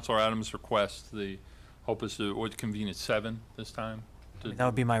per Councilor Adams' request, the hope is to convene at 7 this time. That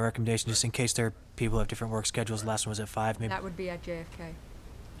would be my recommendation, just in case there are people who have different work schedules. Last one was at 5, maybe. That would be at JFK.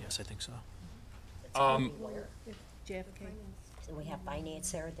 Yes, I think so. JFK. So we have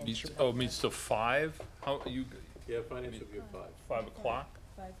finance there, then Meets, should oh, meets till 5? How, you, Yeah, finance would be at 5. 5 o'clock?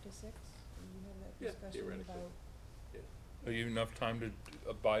 5 to 6, and you have that Yeah, discussion theoretically. about. Are you enough time to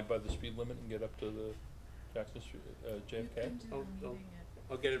abide by the speed limit and get up to the Jackson Street, JFK?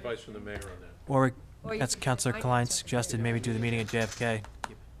 I'll get advice from the mayor on that. Or Or you that's could- Councilor I- Klein suggested, maybe do the meeting at JFK.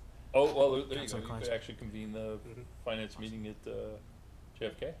 Oh, well, there you go. Councilor You Klein. could actually convene the finance meeting at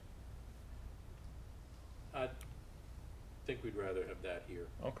JFK? I think we'd rather have that here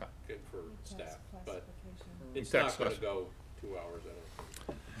Okay. for staff, but We it's tax not gonna class- go 2 hours, I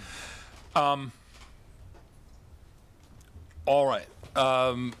don't think. All right.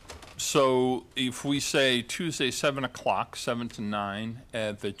 So if we say Tuesday, 7 o'clock, 7 to 9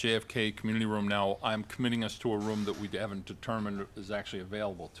 at the JFK Community Room, now I'm committing us to a room that we haven't determined is actually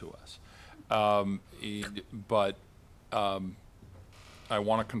available to us. But I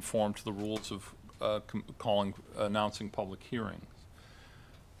want to conform to the rules of announcing public hearings.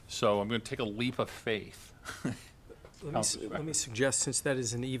 So I'm going to take a leap of faith. Let me suggest, since that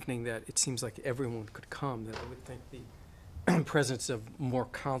is an evening that it seems like everyone could come, that I would think the presence of more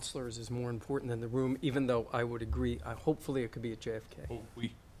counselors is more important than the room, even though I would agree, hopefully it could be at JFK.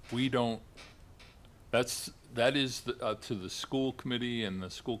 We don't, that is to the school committee and the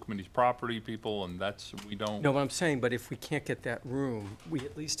school committee's property people, and we don't. No, what I'm saying, but if we can't get that room, we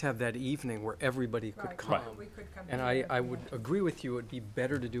at least have that evening where everybody could come. Right. We could come And here. I would agree with you, it'd be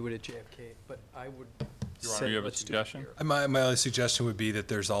better to do it at JFK, but I would Your Honor, say you have a let's do it suggestion? here. My only suggestion would be that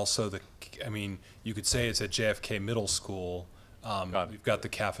there's also you could say it's at JFK Middle School. We've got the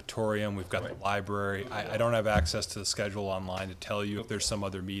cafetorium, we've got the library. I don't have access to the schedule online to tell you if there's some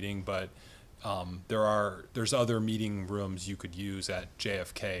other meeting, but there's other meeting rooms you could use at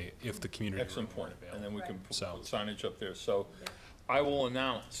JFK if the community. Excellent point, and then we can put So- signage up there. So I will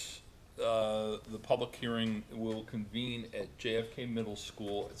announce the public hearing will convene at JFK Middle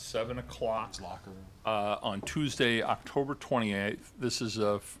School at 7 o'clock on Tuesday, October 28th. This is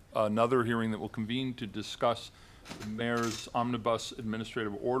another hearing that will convene to discuss the mayor's omnibus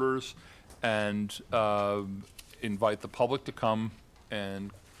administrative orders and invite the public to come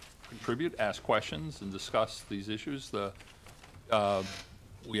and contribute, ask questions, and discuss these issues. We've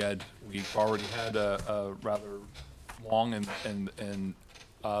already had a rather long and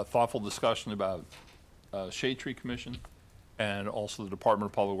thoughtful discussion about Shade Tree Commission and also the Department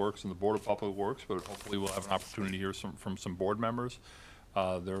of Public Works and the Board of Public Works, but hopefully we'll have an opportunity to hear from some board members.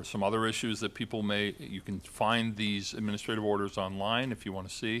 There are some other issues that people you can find these administrative orders online if you want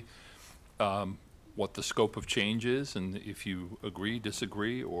to see what the scope of change is, and if you agree,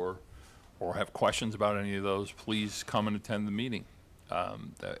 disagree, or have questions about any of those, please come and attend the meeting.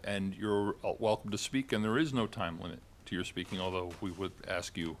 And you're welcome to speak, and there is no time limit to your speaking, although we would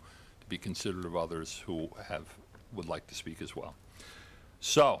ask you to be considerate of others who would like to speak as well.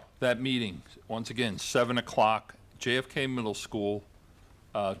 So, that meeting, once again, 7 o'clock, JFK Middle School,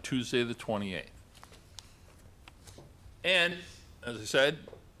 Tuesday the 28th. And, as I said,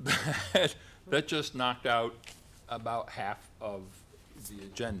 that just knocked out about half of the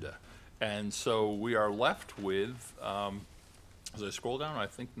agenda. And so we are left with, as I scroll down, I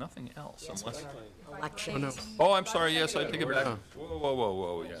think nothing else. Unless, Elections. oh, I'm sorry, yes, I take it back.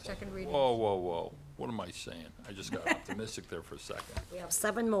 Whoa, yes. Second reading. Whoa. What am I saying? I just got optimistic there for a second. We have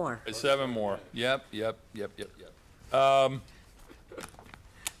 7 more. 7 more. Yep.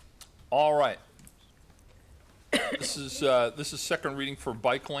 All right. This is second reading for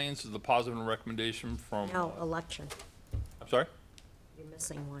bike lanes. This is the positive recommendation from. No, election. I'm sorry? You're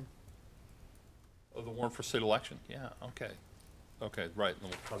missing one. Oh, the warrant for state election. Yeah, okay. Okay, right.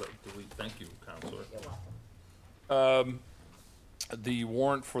 We'll try to delete. Thank you, Counselor. You're welcome. The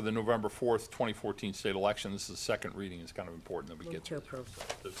warrant for the November 4th, 2014 state election. This is the second reading. It's kind of important that we Move get to this. approve.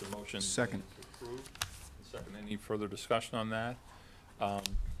 There's a motion. Second. To approve. Second. Any further discussion on that?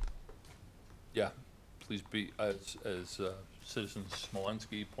 Yeah, please be, as Citizen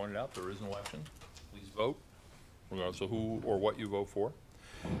Smolensky pointed out, there is an election. Please vote, regardless of who or what you vote for.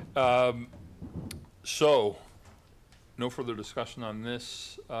 So, no further discussion on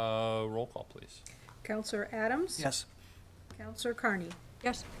this. Roll call, please. Counselor Adams? Yes. Counselor Carney?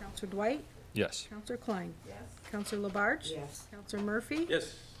 Yes. Counselor Dwight? Yes. Counselor Klein? Yes. Counselor Labarge? Yes. Counselor Murphy?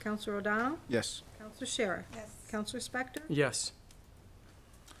 Yes. Counselor O'Donnell? Yes. Counselor Shara? Yes. Counselor Spector? Yes.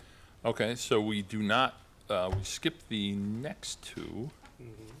 Okay, so we do not, we skip the next two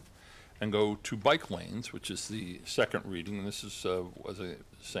and go to bike lanes, which is the second reading. And this is, was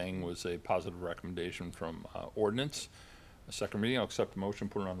a positive recommendation from ordinance. A second reading, I'll accept the motion,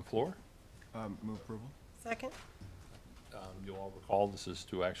 put it on the floor. Move approval. Second? You'll all recall this is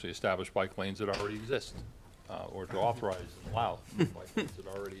to actually establish bike lanes that already exist, or to authorize and allow bike lanes that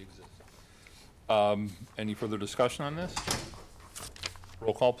already exist. Any further discussion on this?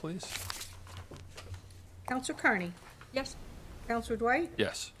 Roll call, please. Counselor Carney? Yes. Counselor Dwight?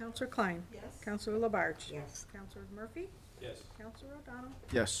 Yes. Counselor Klein? Yes. Counselor Labarge? Yes. Counselor Murphy? Yes. Counselor O'Donnell?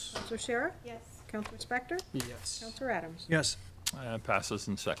 Yes. Counselor Shara? Yes. Counselor Spector? Yes. Counselor Adams? Yes. Passes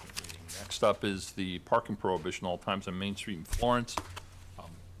in second reading. Next up is the parking prohibition all times on Main Street in Florence.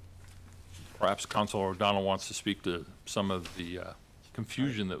 Perhaps Councilor O'Donnell wants to speak to some of the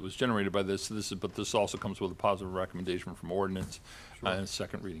confusion that was generated by this. But this also comes with a positive recommendation from ordinance and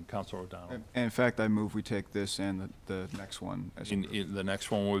second reading. Councilor O'Donnell. And in fact, I move we take this and the next one. As The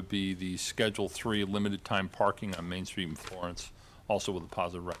next one would be the Schedule 3 limited time parking on Main Street in Florence, also with a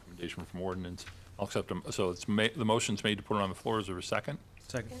positive recommendation from ordinance. I'll accept them. So it's the motion's made to put it on the floor. Is there a second?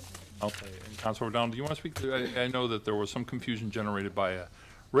 Second. Okay. And Councilor O'Donnell, do you want to speak to, I know that there was some confusion generated by a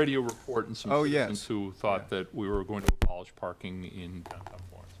radio report and some citizens who thought that we were going to abolish parking in downtown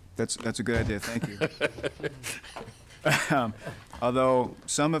Florence. That's a good idea. Thank you. Although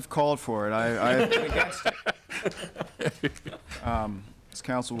some have called for it, I have been against it. This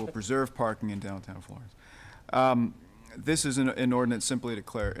council will preserve parking in downtown Florence. This is an ordinance simply to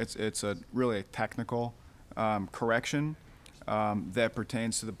declare, it's really a technical correction that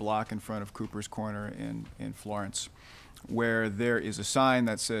pertains to the block in front of Cooper's Corner in Florence, where there is a sign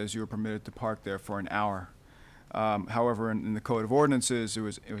that says you are permitted to park there for an hour. However, in the Code of Ordinances, it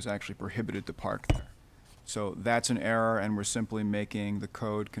was actually prohibited to park there. So that's an error, and we're simply making the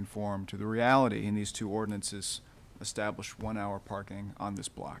code conform to the reality. And these two ordinances establish 1 hour parking on this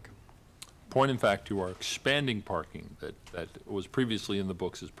block. Point in fact, you are expanding parking that was previously in the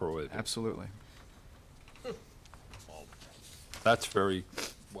books as prohibited. Absolutely. That's very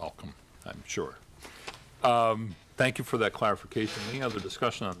welcome, I'm sure. Thank you for that clarification. Any other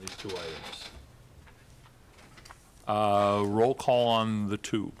discussion on these two items? Roll call on the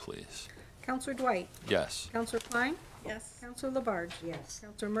two, please. Counselor Dwight? Yes. Counselor Klein? Yes. Counselor Labarge? Yes.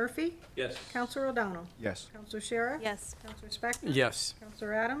 Counselor Murphy? Yes. Counselor O'Donnell? Yes. Counselor Shara? Yes. Counselor Spector? Yes.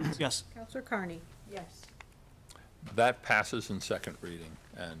 Counselor Adams? Yes. Counselor Carney? Yes. That passes in second reading,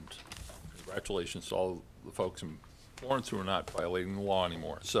 and congratulations to all the folks in Florence who are not violating the law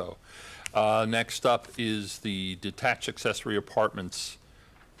anymore. So, next up is the detached accessory apartments.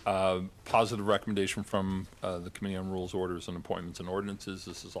 Positive recommendation from the Committee on Rules, Orders, and Appointments and Ordinances.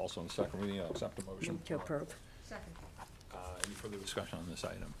 This is also in second reading. I'll accept a motion. Move to approve. Second. Any further discussion on this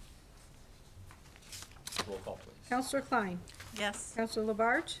item? Roll call, please. Counselor Klein? Yes. Counselor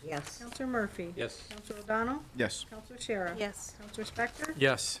Labarge? Yes. Counselor Murphy? Yes. Counselor O'Donnell? Yes. Counselor Shara? Yes. Counselor Spector?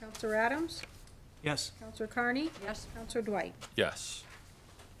 Yes. Counselor Adams? Yes. Counselor Carney? Yes. Counselor Dwight? Yes.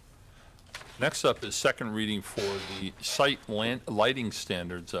 Next up is second reading for the site lighting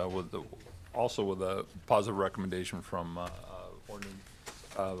standards, also with a positive recommendation from ordinance.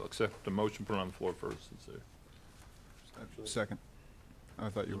 Accept the motion, put it on the floor first. Second. I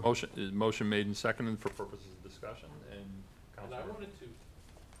thought you were. Motion made and seconded for purposes of discussion, and And I wanted to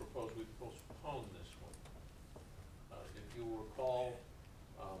propose we postpone this one. If you recall,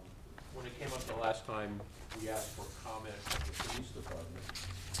 when it came up the last time, we asked for comment from the police department.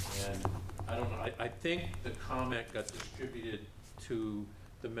 And I don't know, I think the comment got distributed to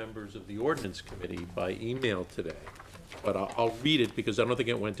the members of the ordinance committee by email today. But I'll read it because I don't think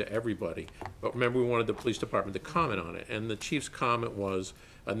it went to everybody. But remember, we wanted the police department to comment on it. And the chief's comment was,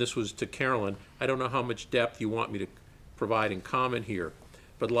 and this was to Carolyn, I don't know how much depth you want me to provide in comment here,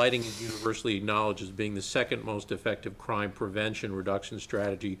 but lighting is universally acknowledged as being the second most effective crime prevention reduction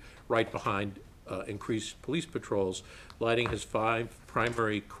strategy, right behind increased police patrols. Lighting has 5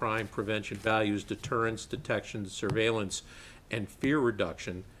 primary crime prevention values: deterrence, detection, surveillance, and fear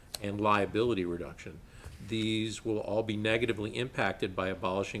reduction, and liability reduction. These will all be negatively impacted by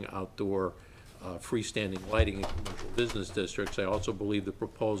abolishing outdoor freestanding lighting in commercial business districts. I also believe the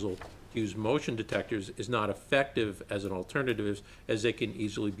proposal to use motion detectors is not effective as an alternative, as they can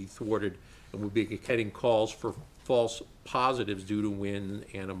easily be thwarted and would be getting calls for false positives due to wind,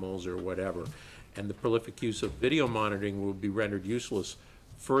 animals, or whatever. And the prolific use of video monitoring will be rendered useless,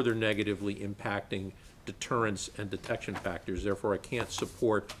 further negatively impacting deterrence and detection factors. Therefore, I can't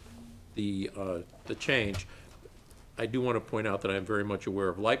support the change. I do want to point out that I'm very much aware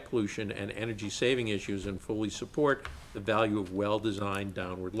of light pollution and energy saving issues and fully support the value of well-designed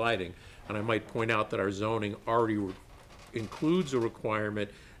downward lighting. And I might point out that our zoning already includes a requirement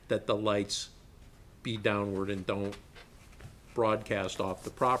that the lights be downward and don't broadcast off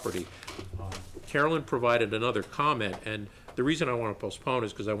the property. Carolyn provided another comment, and the reason I want to postpone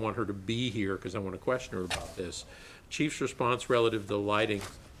is because I want her to be here, because I want to question her about this. Chief's response relative to lighting,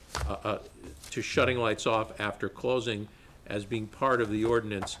 to shutting lights off after closing as being part of the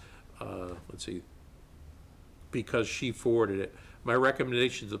ordinance, let's see, because she forwarded it. My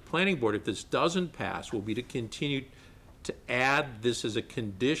recommendation to the planning board, if this doesn't pass, will be to continue to add this as a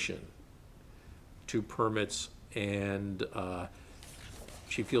condition to permits, and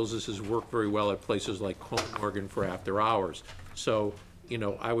she feels this has worked very well at places like Home Morgan for after hours. So, you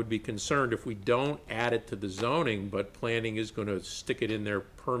know, I would be concerned if we don't add it to the zoning, but planning is going to stick it in their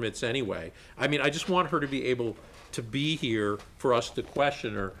permits anyway. I mean, I just want her to be able to be here for us to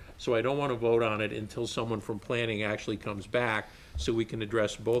question her, so I don't want to vote on it until someone from planning actually comes back, so we can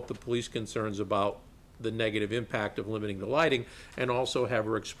address both the police concerns about the negative impact of limiting the lighting, and also have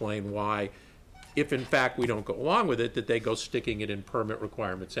her explain why, if in fact we don't go along with it, that they go sticking it in permit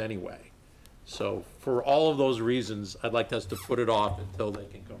requirements anyway. So for all of those reasons, I'd like us to put it off until they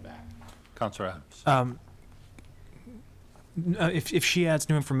can come back. Councilor Adams. If she adds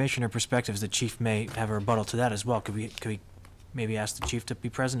new information or perspectives, the chief may have a rebuttal to that as well. Could we maybe ask the chief to be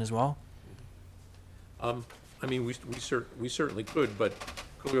present as well? I mean, we certainly could, but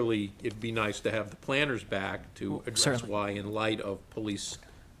clearly, it'd be nice to have the planners back to address certainly. why, in light of police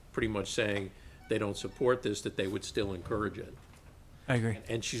pretty much saying they don't support this, that they would still encourage it. I agree.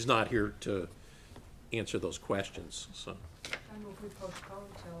 And she's not here to answer those questions, so. I move we postpone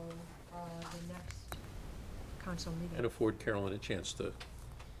till the next council meeting And afford Carolyn a chance to. and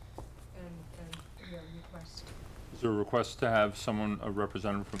your request. Is there a request to have someone, a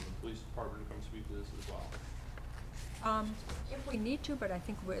representative from the police department come speak to this as well? If we need to, but I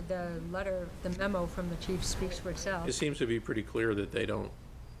think the memo from the chief speaks for itself. It seems to be pretty clear that they don't.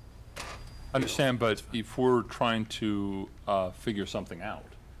 Understand, but if we're trying to figure something out,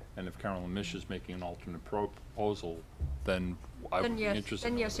 and if Carolyn Mish is making an alternate proposal, then I would be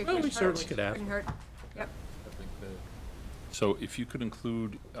interested. Then yes, it Well, could we hurt. certainly could ask. Couldn't hurt. Yep. I think that- So if you could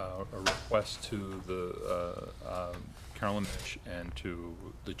include a request to the Carolyn Mish and to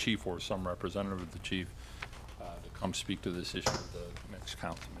the chief or some representative of the chief to come speak to this issue at the next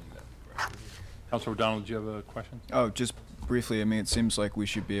council meeting, that'd be great. Councilor O'Donnell, do you have a question? Oh, just briefly, I mean, it seems like we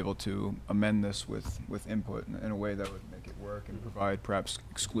should be able to amend this with input in a way that would make it work and provide perhaps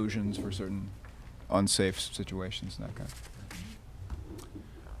exclusions for certain unsafe situations and that kind of thing.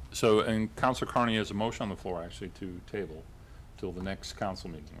 So, and Councilor Carney has a motion on the floor, actually, to table till the next council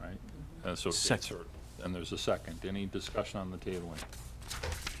meeting, right? So Second. and there's a second. Any discussion on the tabling?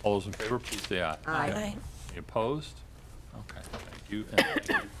 All those in favor, please say aye. Aye. Any opposed? Okay, thank you. And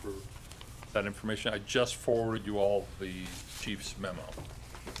thank you for that information. I just forwarded you all the chief's memo.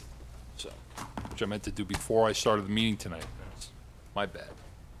 So, which I meant to do before I started the meeting tonight. That's my bad.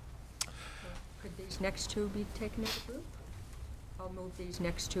 Could these next two be taken as a group? I'll move these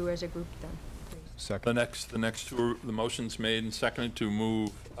next two as a group then, please. Second. The next two are the motions made and seconded to move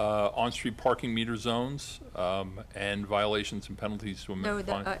on-street parking meter zones and violations and penalties to No,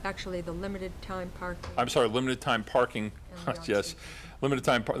 amend. actually, the limited time parking. I'm sorry, limited time parking, And the yes. Limited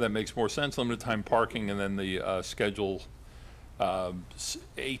time, that makes more sense, limited time parking, and then the Schedule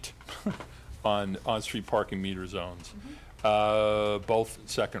 8 on on-street parking meter zones. Both in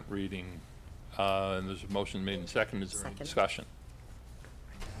second reading, and there's a motion made and second. Is there any Second. discussion?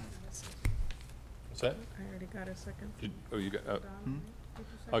 What's that? I already got a second. Oh, you got,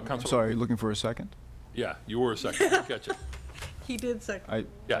 I'm Councilor? sorry, looking for a second? Yeah, you were a second, I catch it. He did second.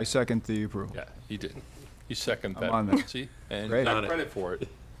 Yeah. I second the approval. Yeah, he did. He seconded I'm that. on there. See? And Great. got On it. credit for it.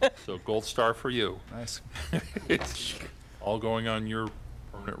 So gold star for you. Nice. It's all going on your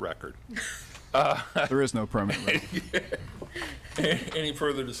permanent record. There is no permanent record. Any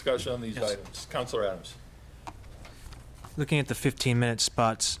further discussion on these items? Councilor Adams. Looking at the 15-minute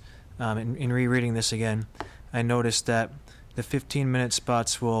spots, in rereading this again, I noticed that the 15-minute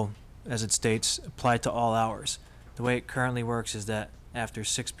spots will, as it states, apply to all hours. The way it currently works is that after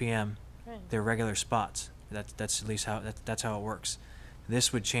 6 p.m., they're regular spots. That's at least how that's how it works.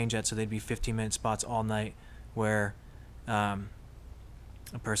 This would change that so they'd be 15-minute spots all night, where a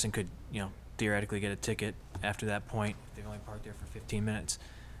person could, theoretically get a ticket after that point if they've only parked there for 15 minutes.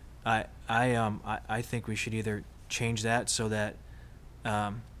 I think we should either change that so that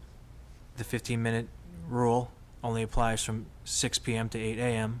the 15-minute rule only applies from 6 p.m. to 8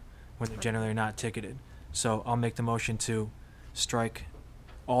 a.m. when they're generally not ticketed. So I'll make the motion to strike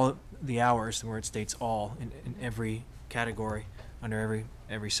all the hours where it states all in every category under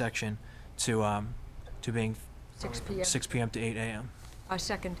every section to being 6 p.m. 6 p.m. to 8 a.m. A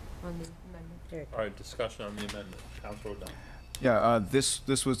second on the amendment. All right, discussion on the amendment. Councilor O'Donnell. Yeah,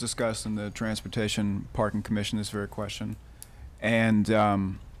 this was discussed in the Transportation Parking Commission, this very question. And,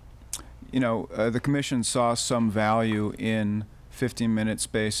 the commission saw some value in 15-minute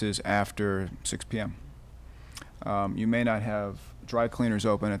spaces after 6 p.m. You may not have dry cleaners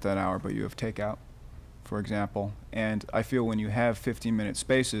open at that hour, but you have takeout, for example. And I feel when you have 15-minute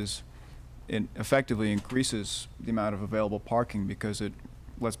spaces, it effectively increases the amount of available parking because it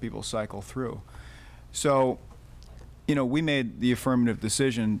lets people cycle through. So, we made the affirmative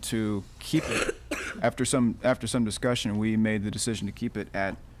decision to keep it. After some discussion, we made the decision to keep it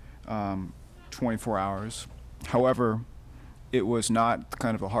at 24 hours. However, it was not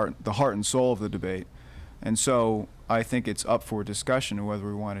kind of the heart and soul of the debate. And so I think it's up for discussion whether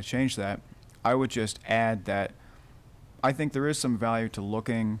we want to change that. I would just add that I think there is some value to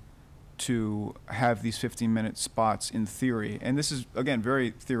looking to have these 15-minute spots in theory. And this is, again,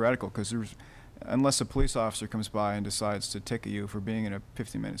 very theoretical because unless a police officer comes by and decides to ticket you for being in a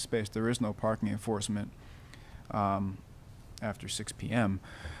 15-minute space, there is no parking enforcement after 6 p.m.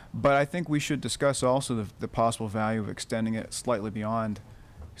 But I think we should discuss also the possible value of extending it slightly beyond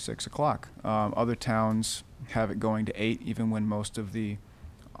 6 o'clock. Other towns have it going to 8, even when most of the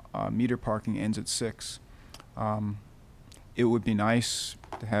meter parking ends at 6. It would be nice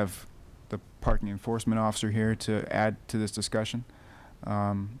to have the parking enforcement officer here to add to this discussion.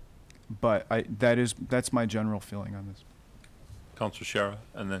 But that's my general feeling on this. Councilor Shara,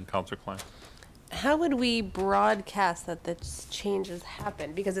 and then Councilor Klein. How would we broadcast that this changes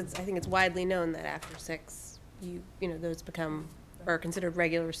happen? Because I think it's widely known that after 6, those become or are considered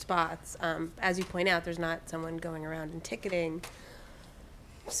regular spots. As you point out, there's not someone going around and ticketing.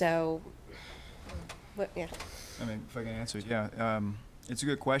 So, yeah. I mean, if I can answer it, yeah. It's a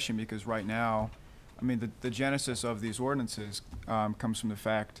good question because right now, I mean, the genesis of these ordinances comes from the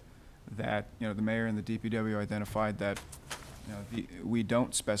fact that, the mayor and the DPW identified that, we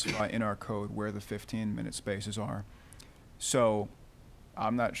don't specify in our code where the 15-minute spaces are. So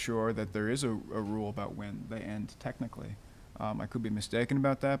I'm not sure that there is a rule about when they end technically. I could be mistaken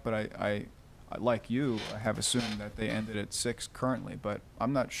about that, but I like you, I have assumed that they ended at 6 currently, but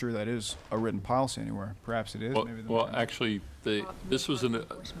I'm not sure that is a written policy anywhere. Perhaps it is. Well, actually, this was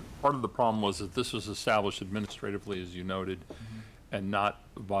part of the problem was that this was established administratively, as you noted, and not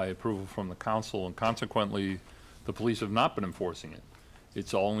by approval from the council, and consequently, the police have not been enforcing it.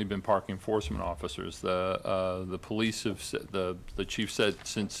 It's only been park enforcement officers. The police have said, the chief said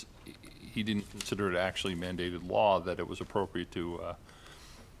since he didn't consider it actually mandated law that it was appropriate to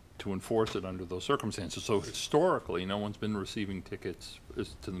enforce it under those circumstances. So historically, no one's been receiving tickets,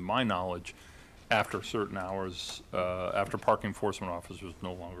 to my knowledge, after certain hours, after park enforcement officers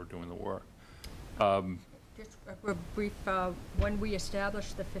no longer doing the work. Just a brief, when we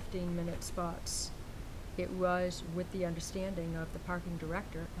established the 15-minute spots, it was with the understanding of the parking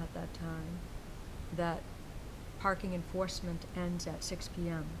director at that time that parking enforcement ends at 6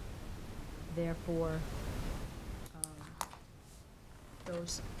 p.m. Therefore,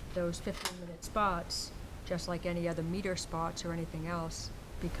 those 15-minute spots, just like any other meter spots or anything else,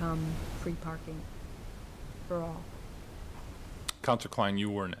 become free parking for all. Councilor Klein,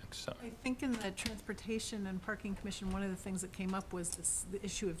 you were next. Sorry. I think in the Transportation and Parking Commission, one of the things that came up was the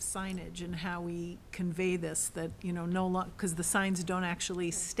issue of signage and how we convey this, that, because the signs don't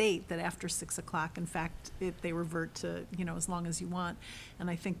actually state that after 6 o'clock. In fact, they revert to, as long as you want. And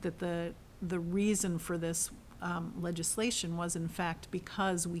I think that the reason for this legislation was, in fact,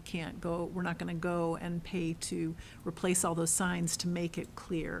 because we're not going to go and pay to replace all those signs to make it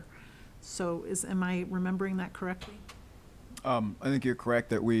clear. So am I remembering that correctly? I think you're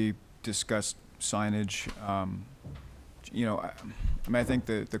correct that we discussed signage. I think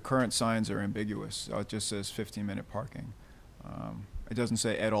the current signs are ambiguous. It just says 15-minute parking. It doesn't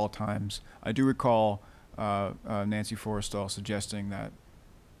say at all times. I do recall Nancy Forrestal suggesting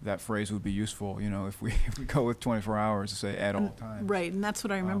that phrase would be useful, if we go with 24 hours to say at all times. Right, and that's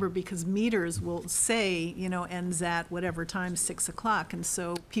what I remember because meters will say, ends at whatever time, 6 o'clock. And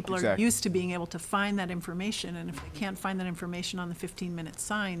so people are used to being able to find that information. And if they can't find that information on the 15-minute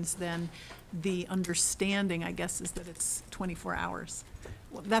signs, then the understanding, I guess, is that it's 24 hours.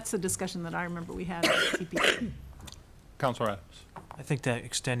 Well, that's the discussion that I remember we had at TPC. Councilor Adams. I think that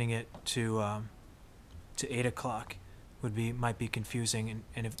extending it to 8 o'clock might be confusing,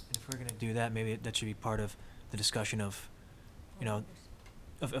 and if we're going to do that, maybe that should be part of the discussion of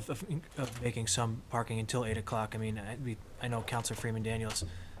making some parking until 8 o'clock. I mean, I know Councilor Freeman Daniels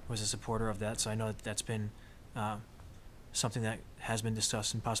was a supporter of that, so I know that's been something that has been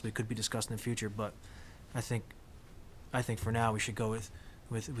discussed and possibly could be discussed in the future. But I think for now we should go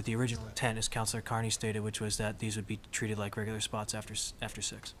with the original intent, as Councilor Carney stated, which was that these would be treated like regular spots after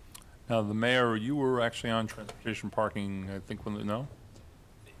 6. Now, the mayor, you were actually on transportation parking, I think, no?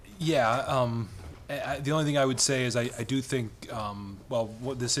 Yeah, the only thing I would say is I do think,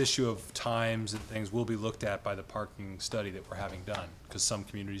 this issue of times and things will be looked at by the parking study that we're having done, because some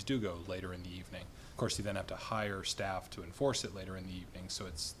communities do go later in the evening. Of course, you then have to hire staff to enforce it later in the evening, so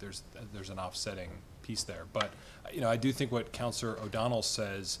there's an offsetting piece there. But, I do think what Councilor O'Donnell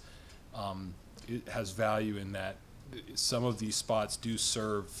says it has value in that some of these spots do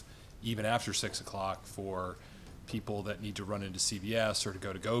serve even after 6 o'clock for people that need to run into CVS or to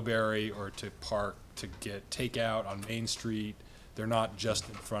go to GoBerry or to park to get takeout on Main Street. They're not just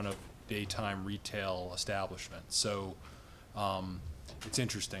in front of daytime retail establishments. So it's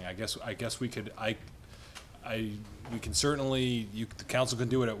interesting. I guess we could we can certainly the council can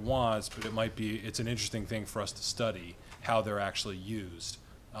do what it wants, but it's an interesting thing for us to study how they're actually used,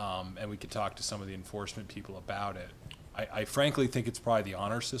 and we could talk to some of the enforcement people about it. I frankly think it's probably the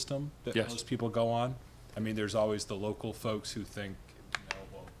honor system that most people go on. I mean, there's always the local folks who think,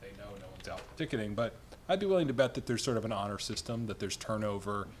 they know no one's out ticketing, but I'd be willing to bet that there's sort of an honor system, that there's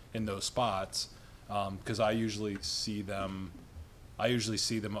turnover in those spots, because I usually see them I usually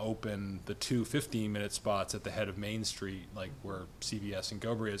see them open the two 15-minute spots at the head of Main Street, like where CVS and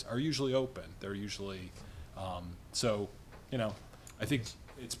Gobri is, are usually open. They're usually, so, you know, I think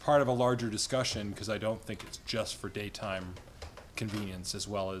it's part of a larger discussion because I don't think it's just for daytime convenience as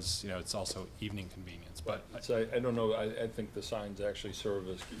well as, you know, it's also evening convenience. But So I don't know, I think the signs actually serve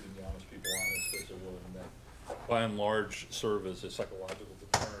as keeping the honest people honest, as it were, and that by and large serve as a psychological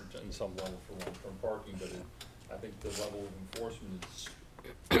deterrent in some level for long-term parking, but I think the level of enforcement is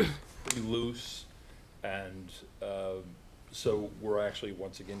pretty loose, and so we're actually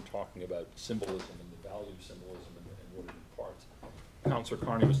once again talking about symbolism and the value of symbolism and what it imparts. Councilor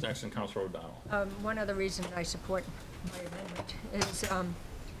Carney was next, and Councilor O'Donnell. One other reason I support my amendment is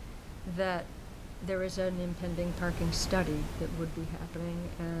that there is an impending parking study that would be happening,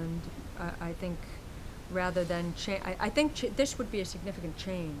 and I think rather than I think this would be a significant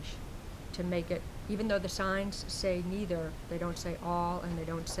change to make it, even though the signs say neither, they don't say all, and they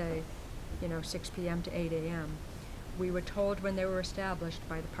don't say, you know, 6 p.m. to 8 a.m. We were told when they were established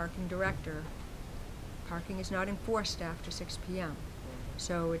by the parking director, parking is not enforced after 6 p.m.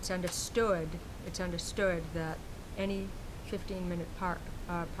 So it's understood that any 15-minute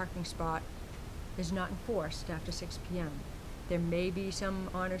parking spot is not enforced after 6 p.m. There may be some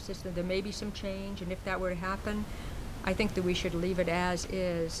honor system, there may be some change, and if that were to happen, I think that we should leave it as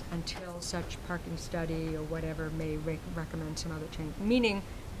is until such parking study or whatever may recommend some other change. Meaning,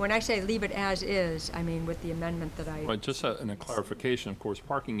 when I say leave it as is, I mean with the amendment that I... Well, just in a clarification, of course,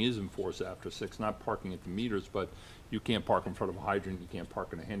 parking is enforced after 6, not parking at the meters, but you can't park in front of a hydrant, you can't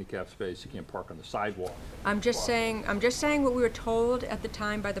park in a handicap space, you can't park on the sidewalk. I'm just saying what we were told at the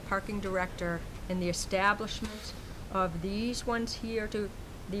time by the parking director in the establishment of these ones here in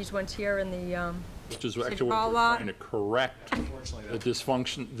the which is actually what we're trying to correct, the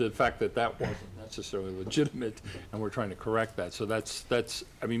dysfunction, the fact that that wasn't necessarily legitimate, and we're trying to correct that. So that's,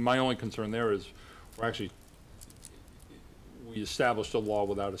 I mean, my only concern there is we established a law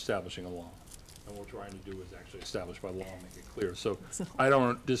without establishing a law. And what we're trying to do is actually establish by law and make it clear. So I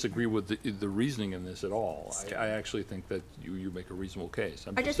don't disagree with the reasoning in this at all. I actually think that you make a reasonable case.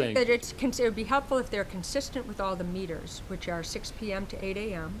 I just think that it would be helpful if they're consistent with all the meters, which are 6 p.m. to 8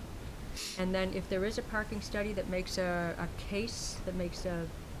 a.m. And then if there is a parking study that makes a case, that makes a,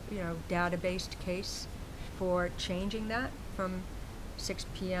 you know, data-based case for changing that from 6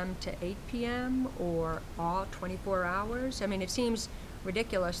 p.m. to 8 p.m. or all 24 hours. I mean, it seems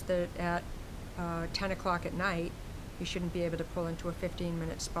ridiculous that at 10 o'clock at night, you shouldn't be able to pull into a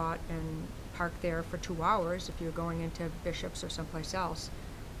 15-minute spot and park there for 2 hours if you're going into Bishop's or someplace else,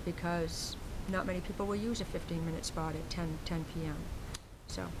 because not many people will use a 15-minute spot at 10 p.m.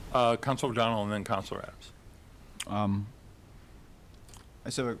 So. Councilor O'Donnell and then Councilor Adams. I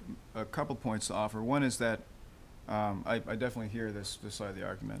just have a couple points to offer. One is that I definitely hear this side of the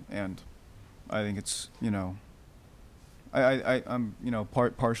argument, and I think it's, you know, I'm, you know,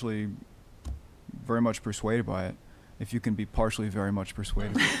 partially very much persuaded by it. If you can be partially very much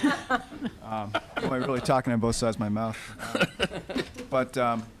persuaded. I'm really talking on both sides of my mouth. But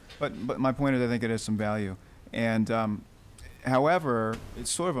my point is I think it has some value. And however,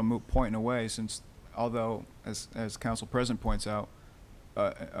 it's sort of a moot point in a way, since although, as Council President points out,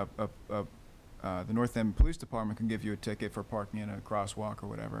 the Northampton Police Department can give you a ticket for parking in a crosswalk or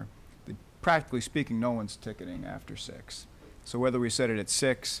whatever. Practically speaking, no one's ticketing after 6. So whether we set it at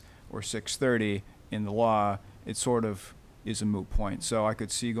 6 or 6:30 in the law, it sort of is a moot point. So I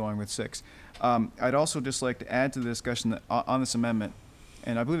could see going with 6. I'd also just like to add to the discussion that on this amendment,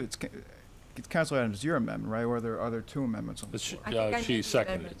 and I believe it's Councilor Adams, your amendment, right? Or are there 2 amendments on this? She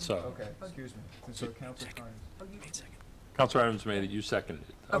seconded it, so. Okay, excuse me. So Councilor Carnes. Councilor Adams made it, you seconded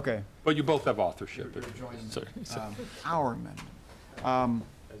it. Okay. But you both have authorship. Our amendment.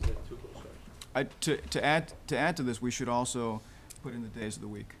 To add to this, we should also put in the days of the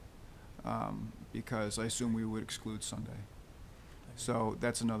week, because I assume we would exclude Sunday. So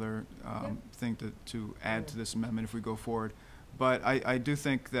that's another thing to add to this amendment if we go forward. But I do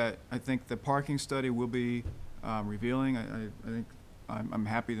think that the parking study will be revealing. I'm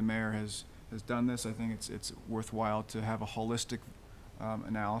happy the mayor has done this. I think it's worthwhile to have a holistic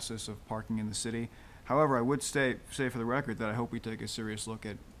analysis of parking in the city. However, I would say for the record that I hope we take a serious look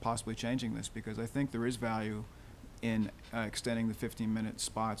at possibly changing this, because I think there is value in extending the 15-minute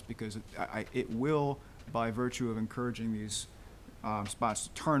spots, because it will, by virtue of encouraging these spots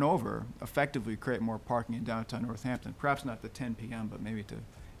to turn over, effectively create more parking in downtown Northampton. Perhaps not to 10 p.m., but maybe to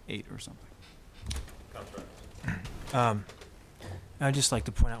 8 or something. I'd just like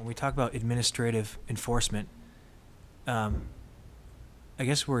to point out, when we talk about administrative enforcement, I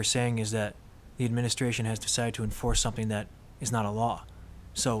guess what we're saying is that the administration has decided to enforce something that is not a law.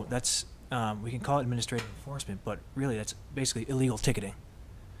 So that's, we can call it administrative enforcement, but really that's basically illegal ticketing.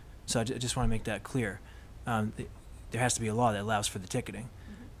 So I just want to make that clear. There has to be a law that allows for the ticketing.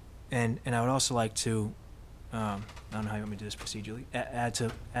 And I would also like to, I don't know how you want me to do this procedurally, add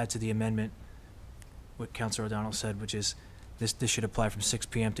to the amendment what Councilor O'Donnell said, which is this should apply from 6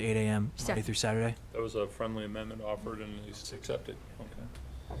 p.m. to 8 a.m. Monday through Saturday. That was a friendly amendment offered and it's accepted.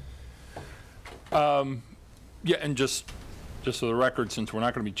 Okay. Yeah, and just for the record, since we're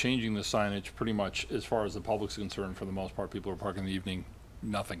not going to be changing the signage, pretty much as far as the public's concerned, for the most part, people are parking in the evening,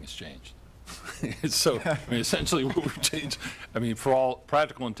 nothing has changed. So, I mean, essentially what we've changed, I mean, for all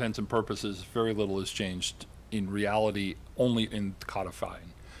practical intents and purposes, very little has changed in reality, only in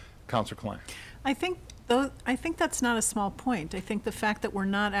codifying. Councilor Klein. I think that's not a small point. I think the fact that we're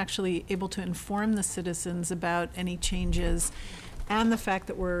not actually able to inform the citizens about any changes, and the fact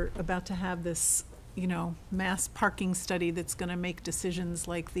that we're about to have this, mass parking study that's going to make decisions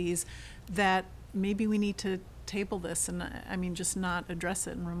like these, that maybe we need to table this and, just not address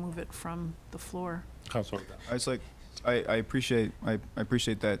it and remove it from the floor. Councilor. I appreciate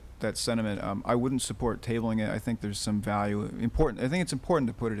that sentiment. I wouldn't support tabling it. I think there's some value. I think it's important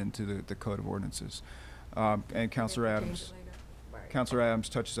to put it into the Code of Ordinances. And Councilor Adams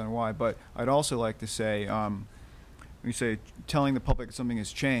touches on why. But I'd also like to say, when you say telling the public something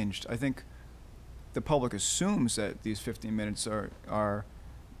has changed, I think the public assumes that these 15 minutes are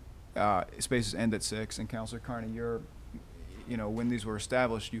spaces end at 6. And Councilor Carney, when these were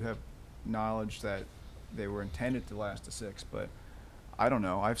established, you have knowledge that they were intended to last to 6, but I don't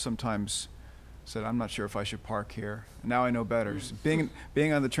know. I've sometimes said, I'm not sure if I should park here. Now I know better. So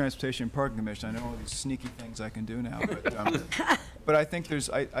being on the Transportation and Parking Commission, I know all these sneaky things I can do now. But I think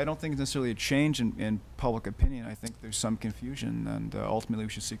I don't think it's necessarily a change in public opinion. I think there's some confusion, and ultimately we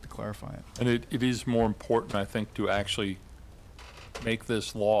should seek to clarify it. And it is more important, I think, to actually make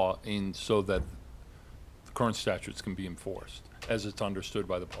this law so that the current statutes can be enforced, as it's understood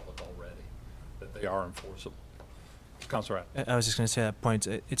by the public already, that they are enforceable. Councilor Adams. I was just going to say that point.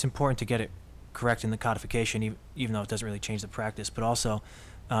 It's important to get it correct in the codification, even though it doesn't really change the practice. But also,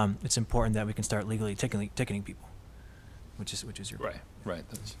 it's important that we can start legally ticketing people, which is your right.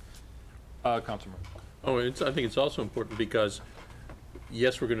 That's Councilor. I think it's also important because,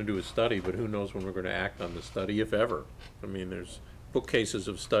 yes, we're going to do a study, but who knows when we're going to act on the study, if ever. I mean, there's bookcases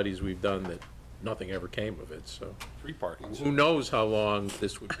of studies we've done that nothing ever came of it. So free parking. Who knows how long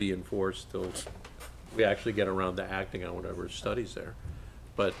this would be enforced till we actually get around to acting on whatever studies there.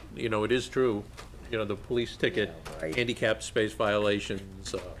 But, it is true, the police ticket, handicap space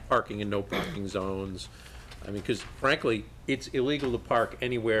violations, parking in no parking zones. I mean, because frankly, it's illegal to park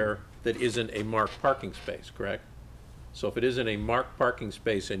anywhere that isn't a marked parking space, correct? So if it isn't a marked parking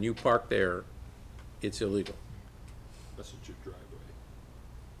space and you park there, it's illegal. That's your driveway.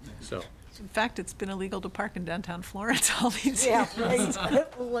 So. In fact, it's been illegal to park in downtown Florence all these Yeah, years. right.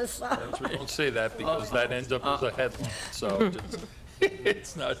 Don't say that because that ends up as a headline. So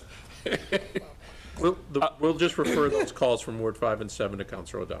it's not. We'll just refer those calls from Ward 5 and 7 to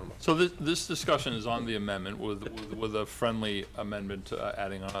Councilor O'Donnell. So this discussion is on the amendment with a friendly amendment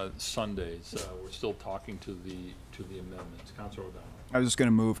adding on Sundays. We're still talking to the amendments. Councilor O'Donnell. I was just going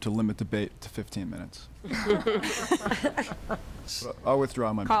to move to limit debate to 15 minutes. I'll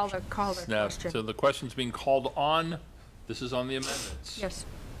withdraw my motion. Call the Now, question. so the question's being called on. This is on the amendments. Yes.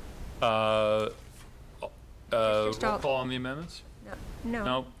 Roll call on the amendments? No.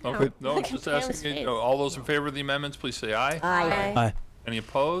 No? Okay. No, just asking. All those in favor of the amendments, please say aye. Aye. Aye. Any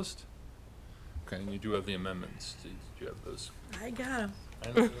opposed? Okay, and you do have the amendments. Do you have those? I got him.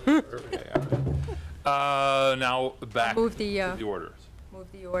 Okay, all right. Now back Move to the orders. Move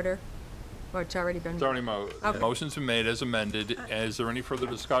the order. Well, it's already been. It's already Okay. motion's been made as amended. Is there any further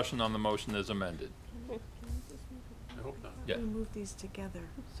discussion on the motion as amended? I hope not. Yeah. We moved these together.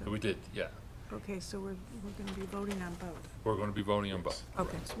 So We did, yeah. Okay, so we're going to be voting on both. We're going to be voting on both.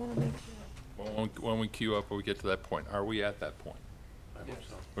 Okay. Just want to make sure. When we queue up, when we get to that point, are we at that point? I hope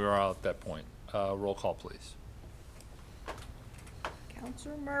so. We are at that point. Roll call, please.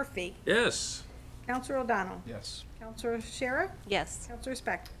 Counselor Murphy. Yes. Counselor O'Donnell. Yes. Counselor Shara. Yes. Counselor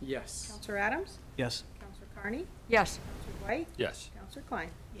Spector. Yes. Counselor Adams. Yes. Counselor Carney. Yes. Counselor White. Yes. Counselor Klein.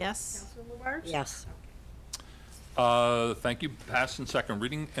 Yes. Counselor Labarge. Yes. Thank you. Passed in second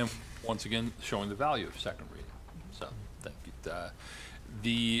reading, and once again, showing the value of second reading. So, thank you.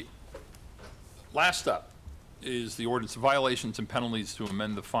 The last up is the ordinance of violations and penalties to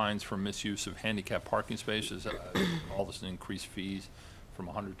amend the fines for misuse of handicap parking spaces. All this increased fees from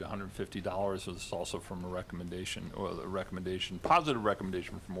 $100 to $150. This is also from a recommendation, or the recommendation, positive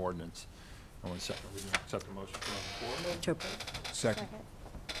recommendation from ordinance We didn't accept the motion from the floor. To approve. Second.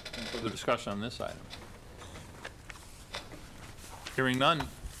 Any further discussion on this item? Hearing none,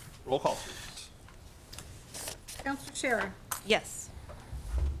 roll call, please. Counselor Shara? Yes.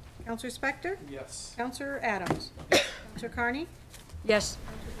 Counselor Spector? Yes. Counselor Adams? Counselor Carney? Yes.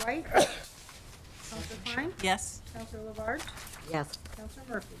 Counselor Dwight? Counselor Klein? Yes. Counselor Labarge? Yes. Counselor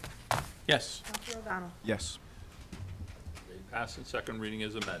Murphy? Yes. Counselor O'Donnell? Yes. Passed and second reading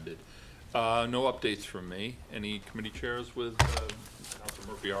is amended. No updates from me. Any committee chairs with, Councilor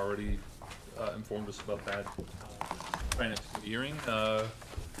Murphy already informed us about that finance committee hearing.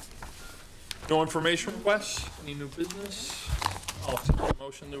 No information requests? Any new business? I'll accept the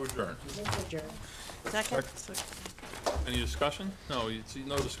motion to adjourn. Second. Any discussion? No, you see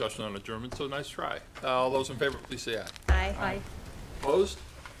no discussion on adjournment, so nice try. All those in favor, please say aye. Aye. Aye. Opposed?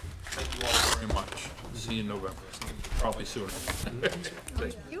 Thank you all very much. See you in November, probably sooner.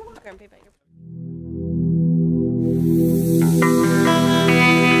 You're welcome.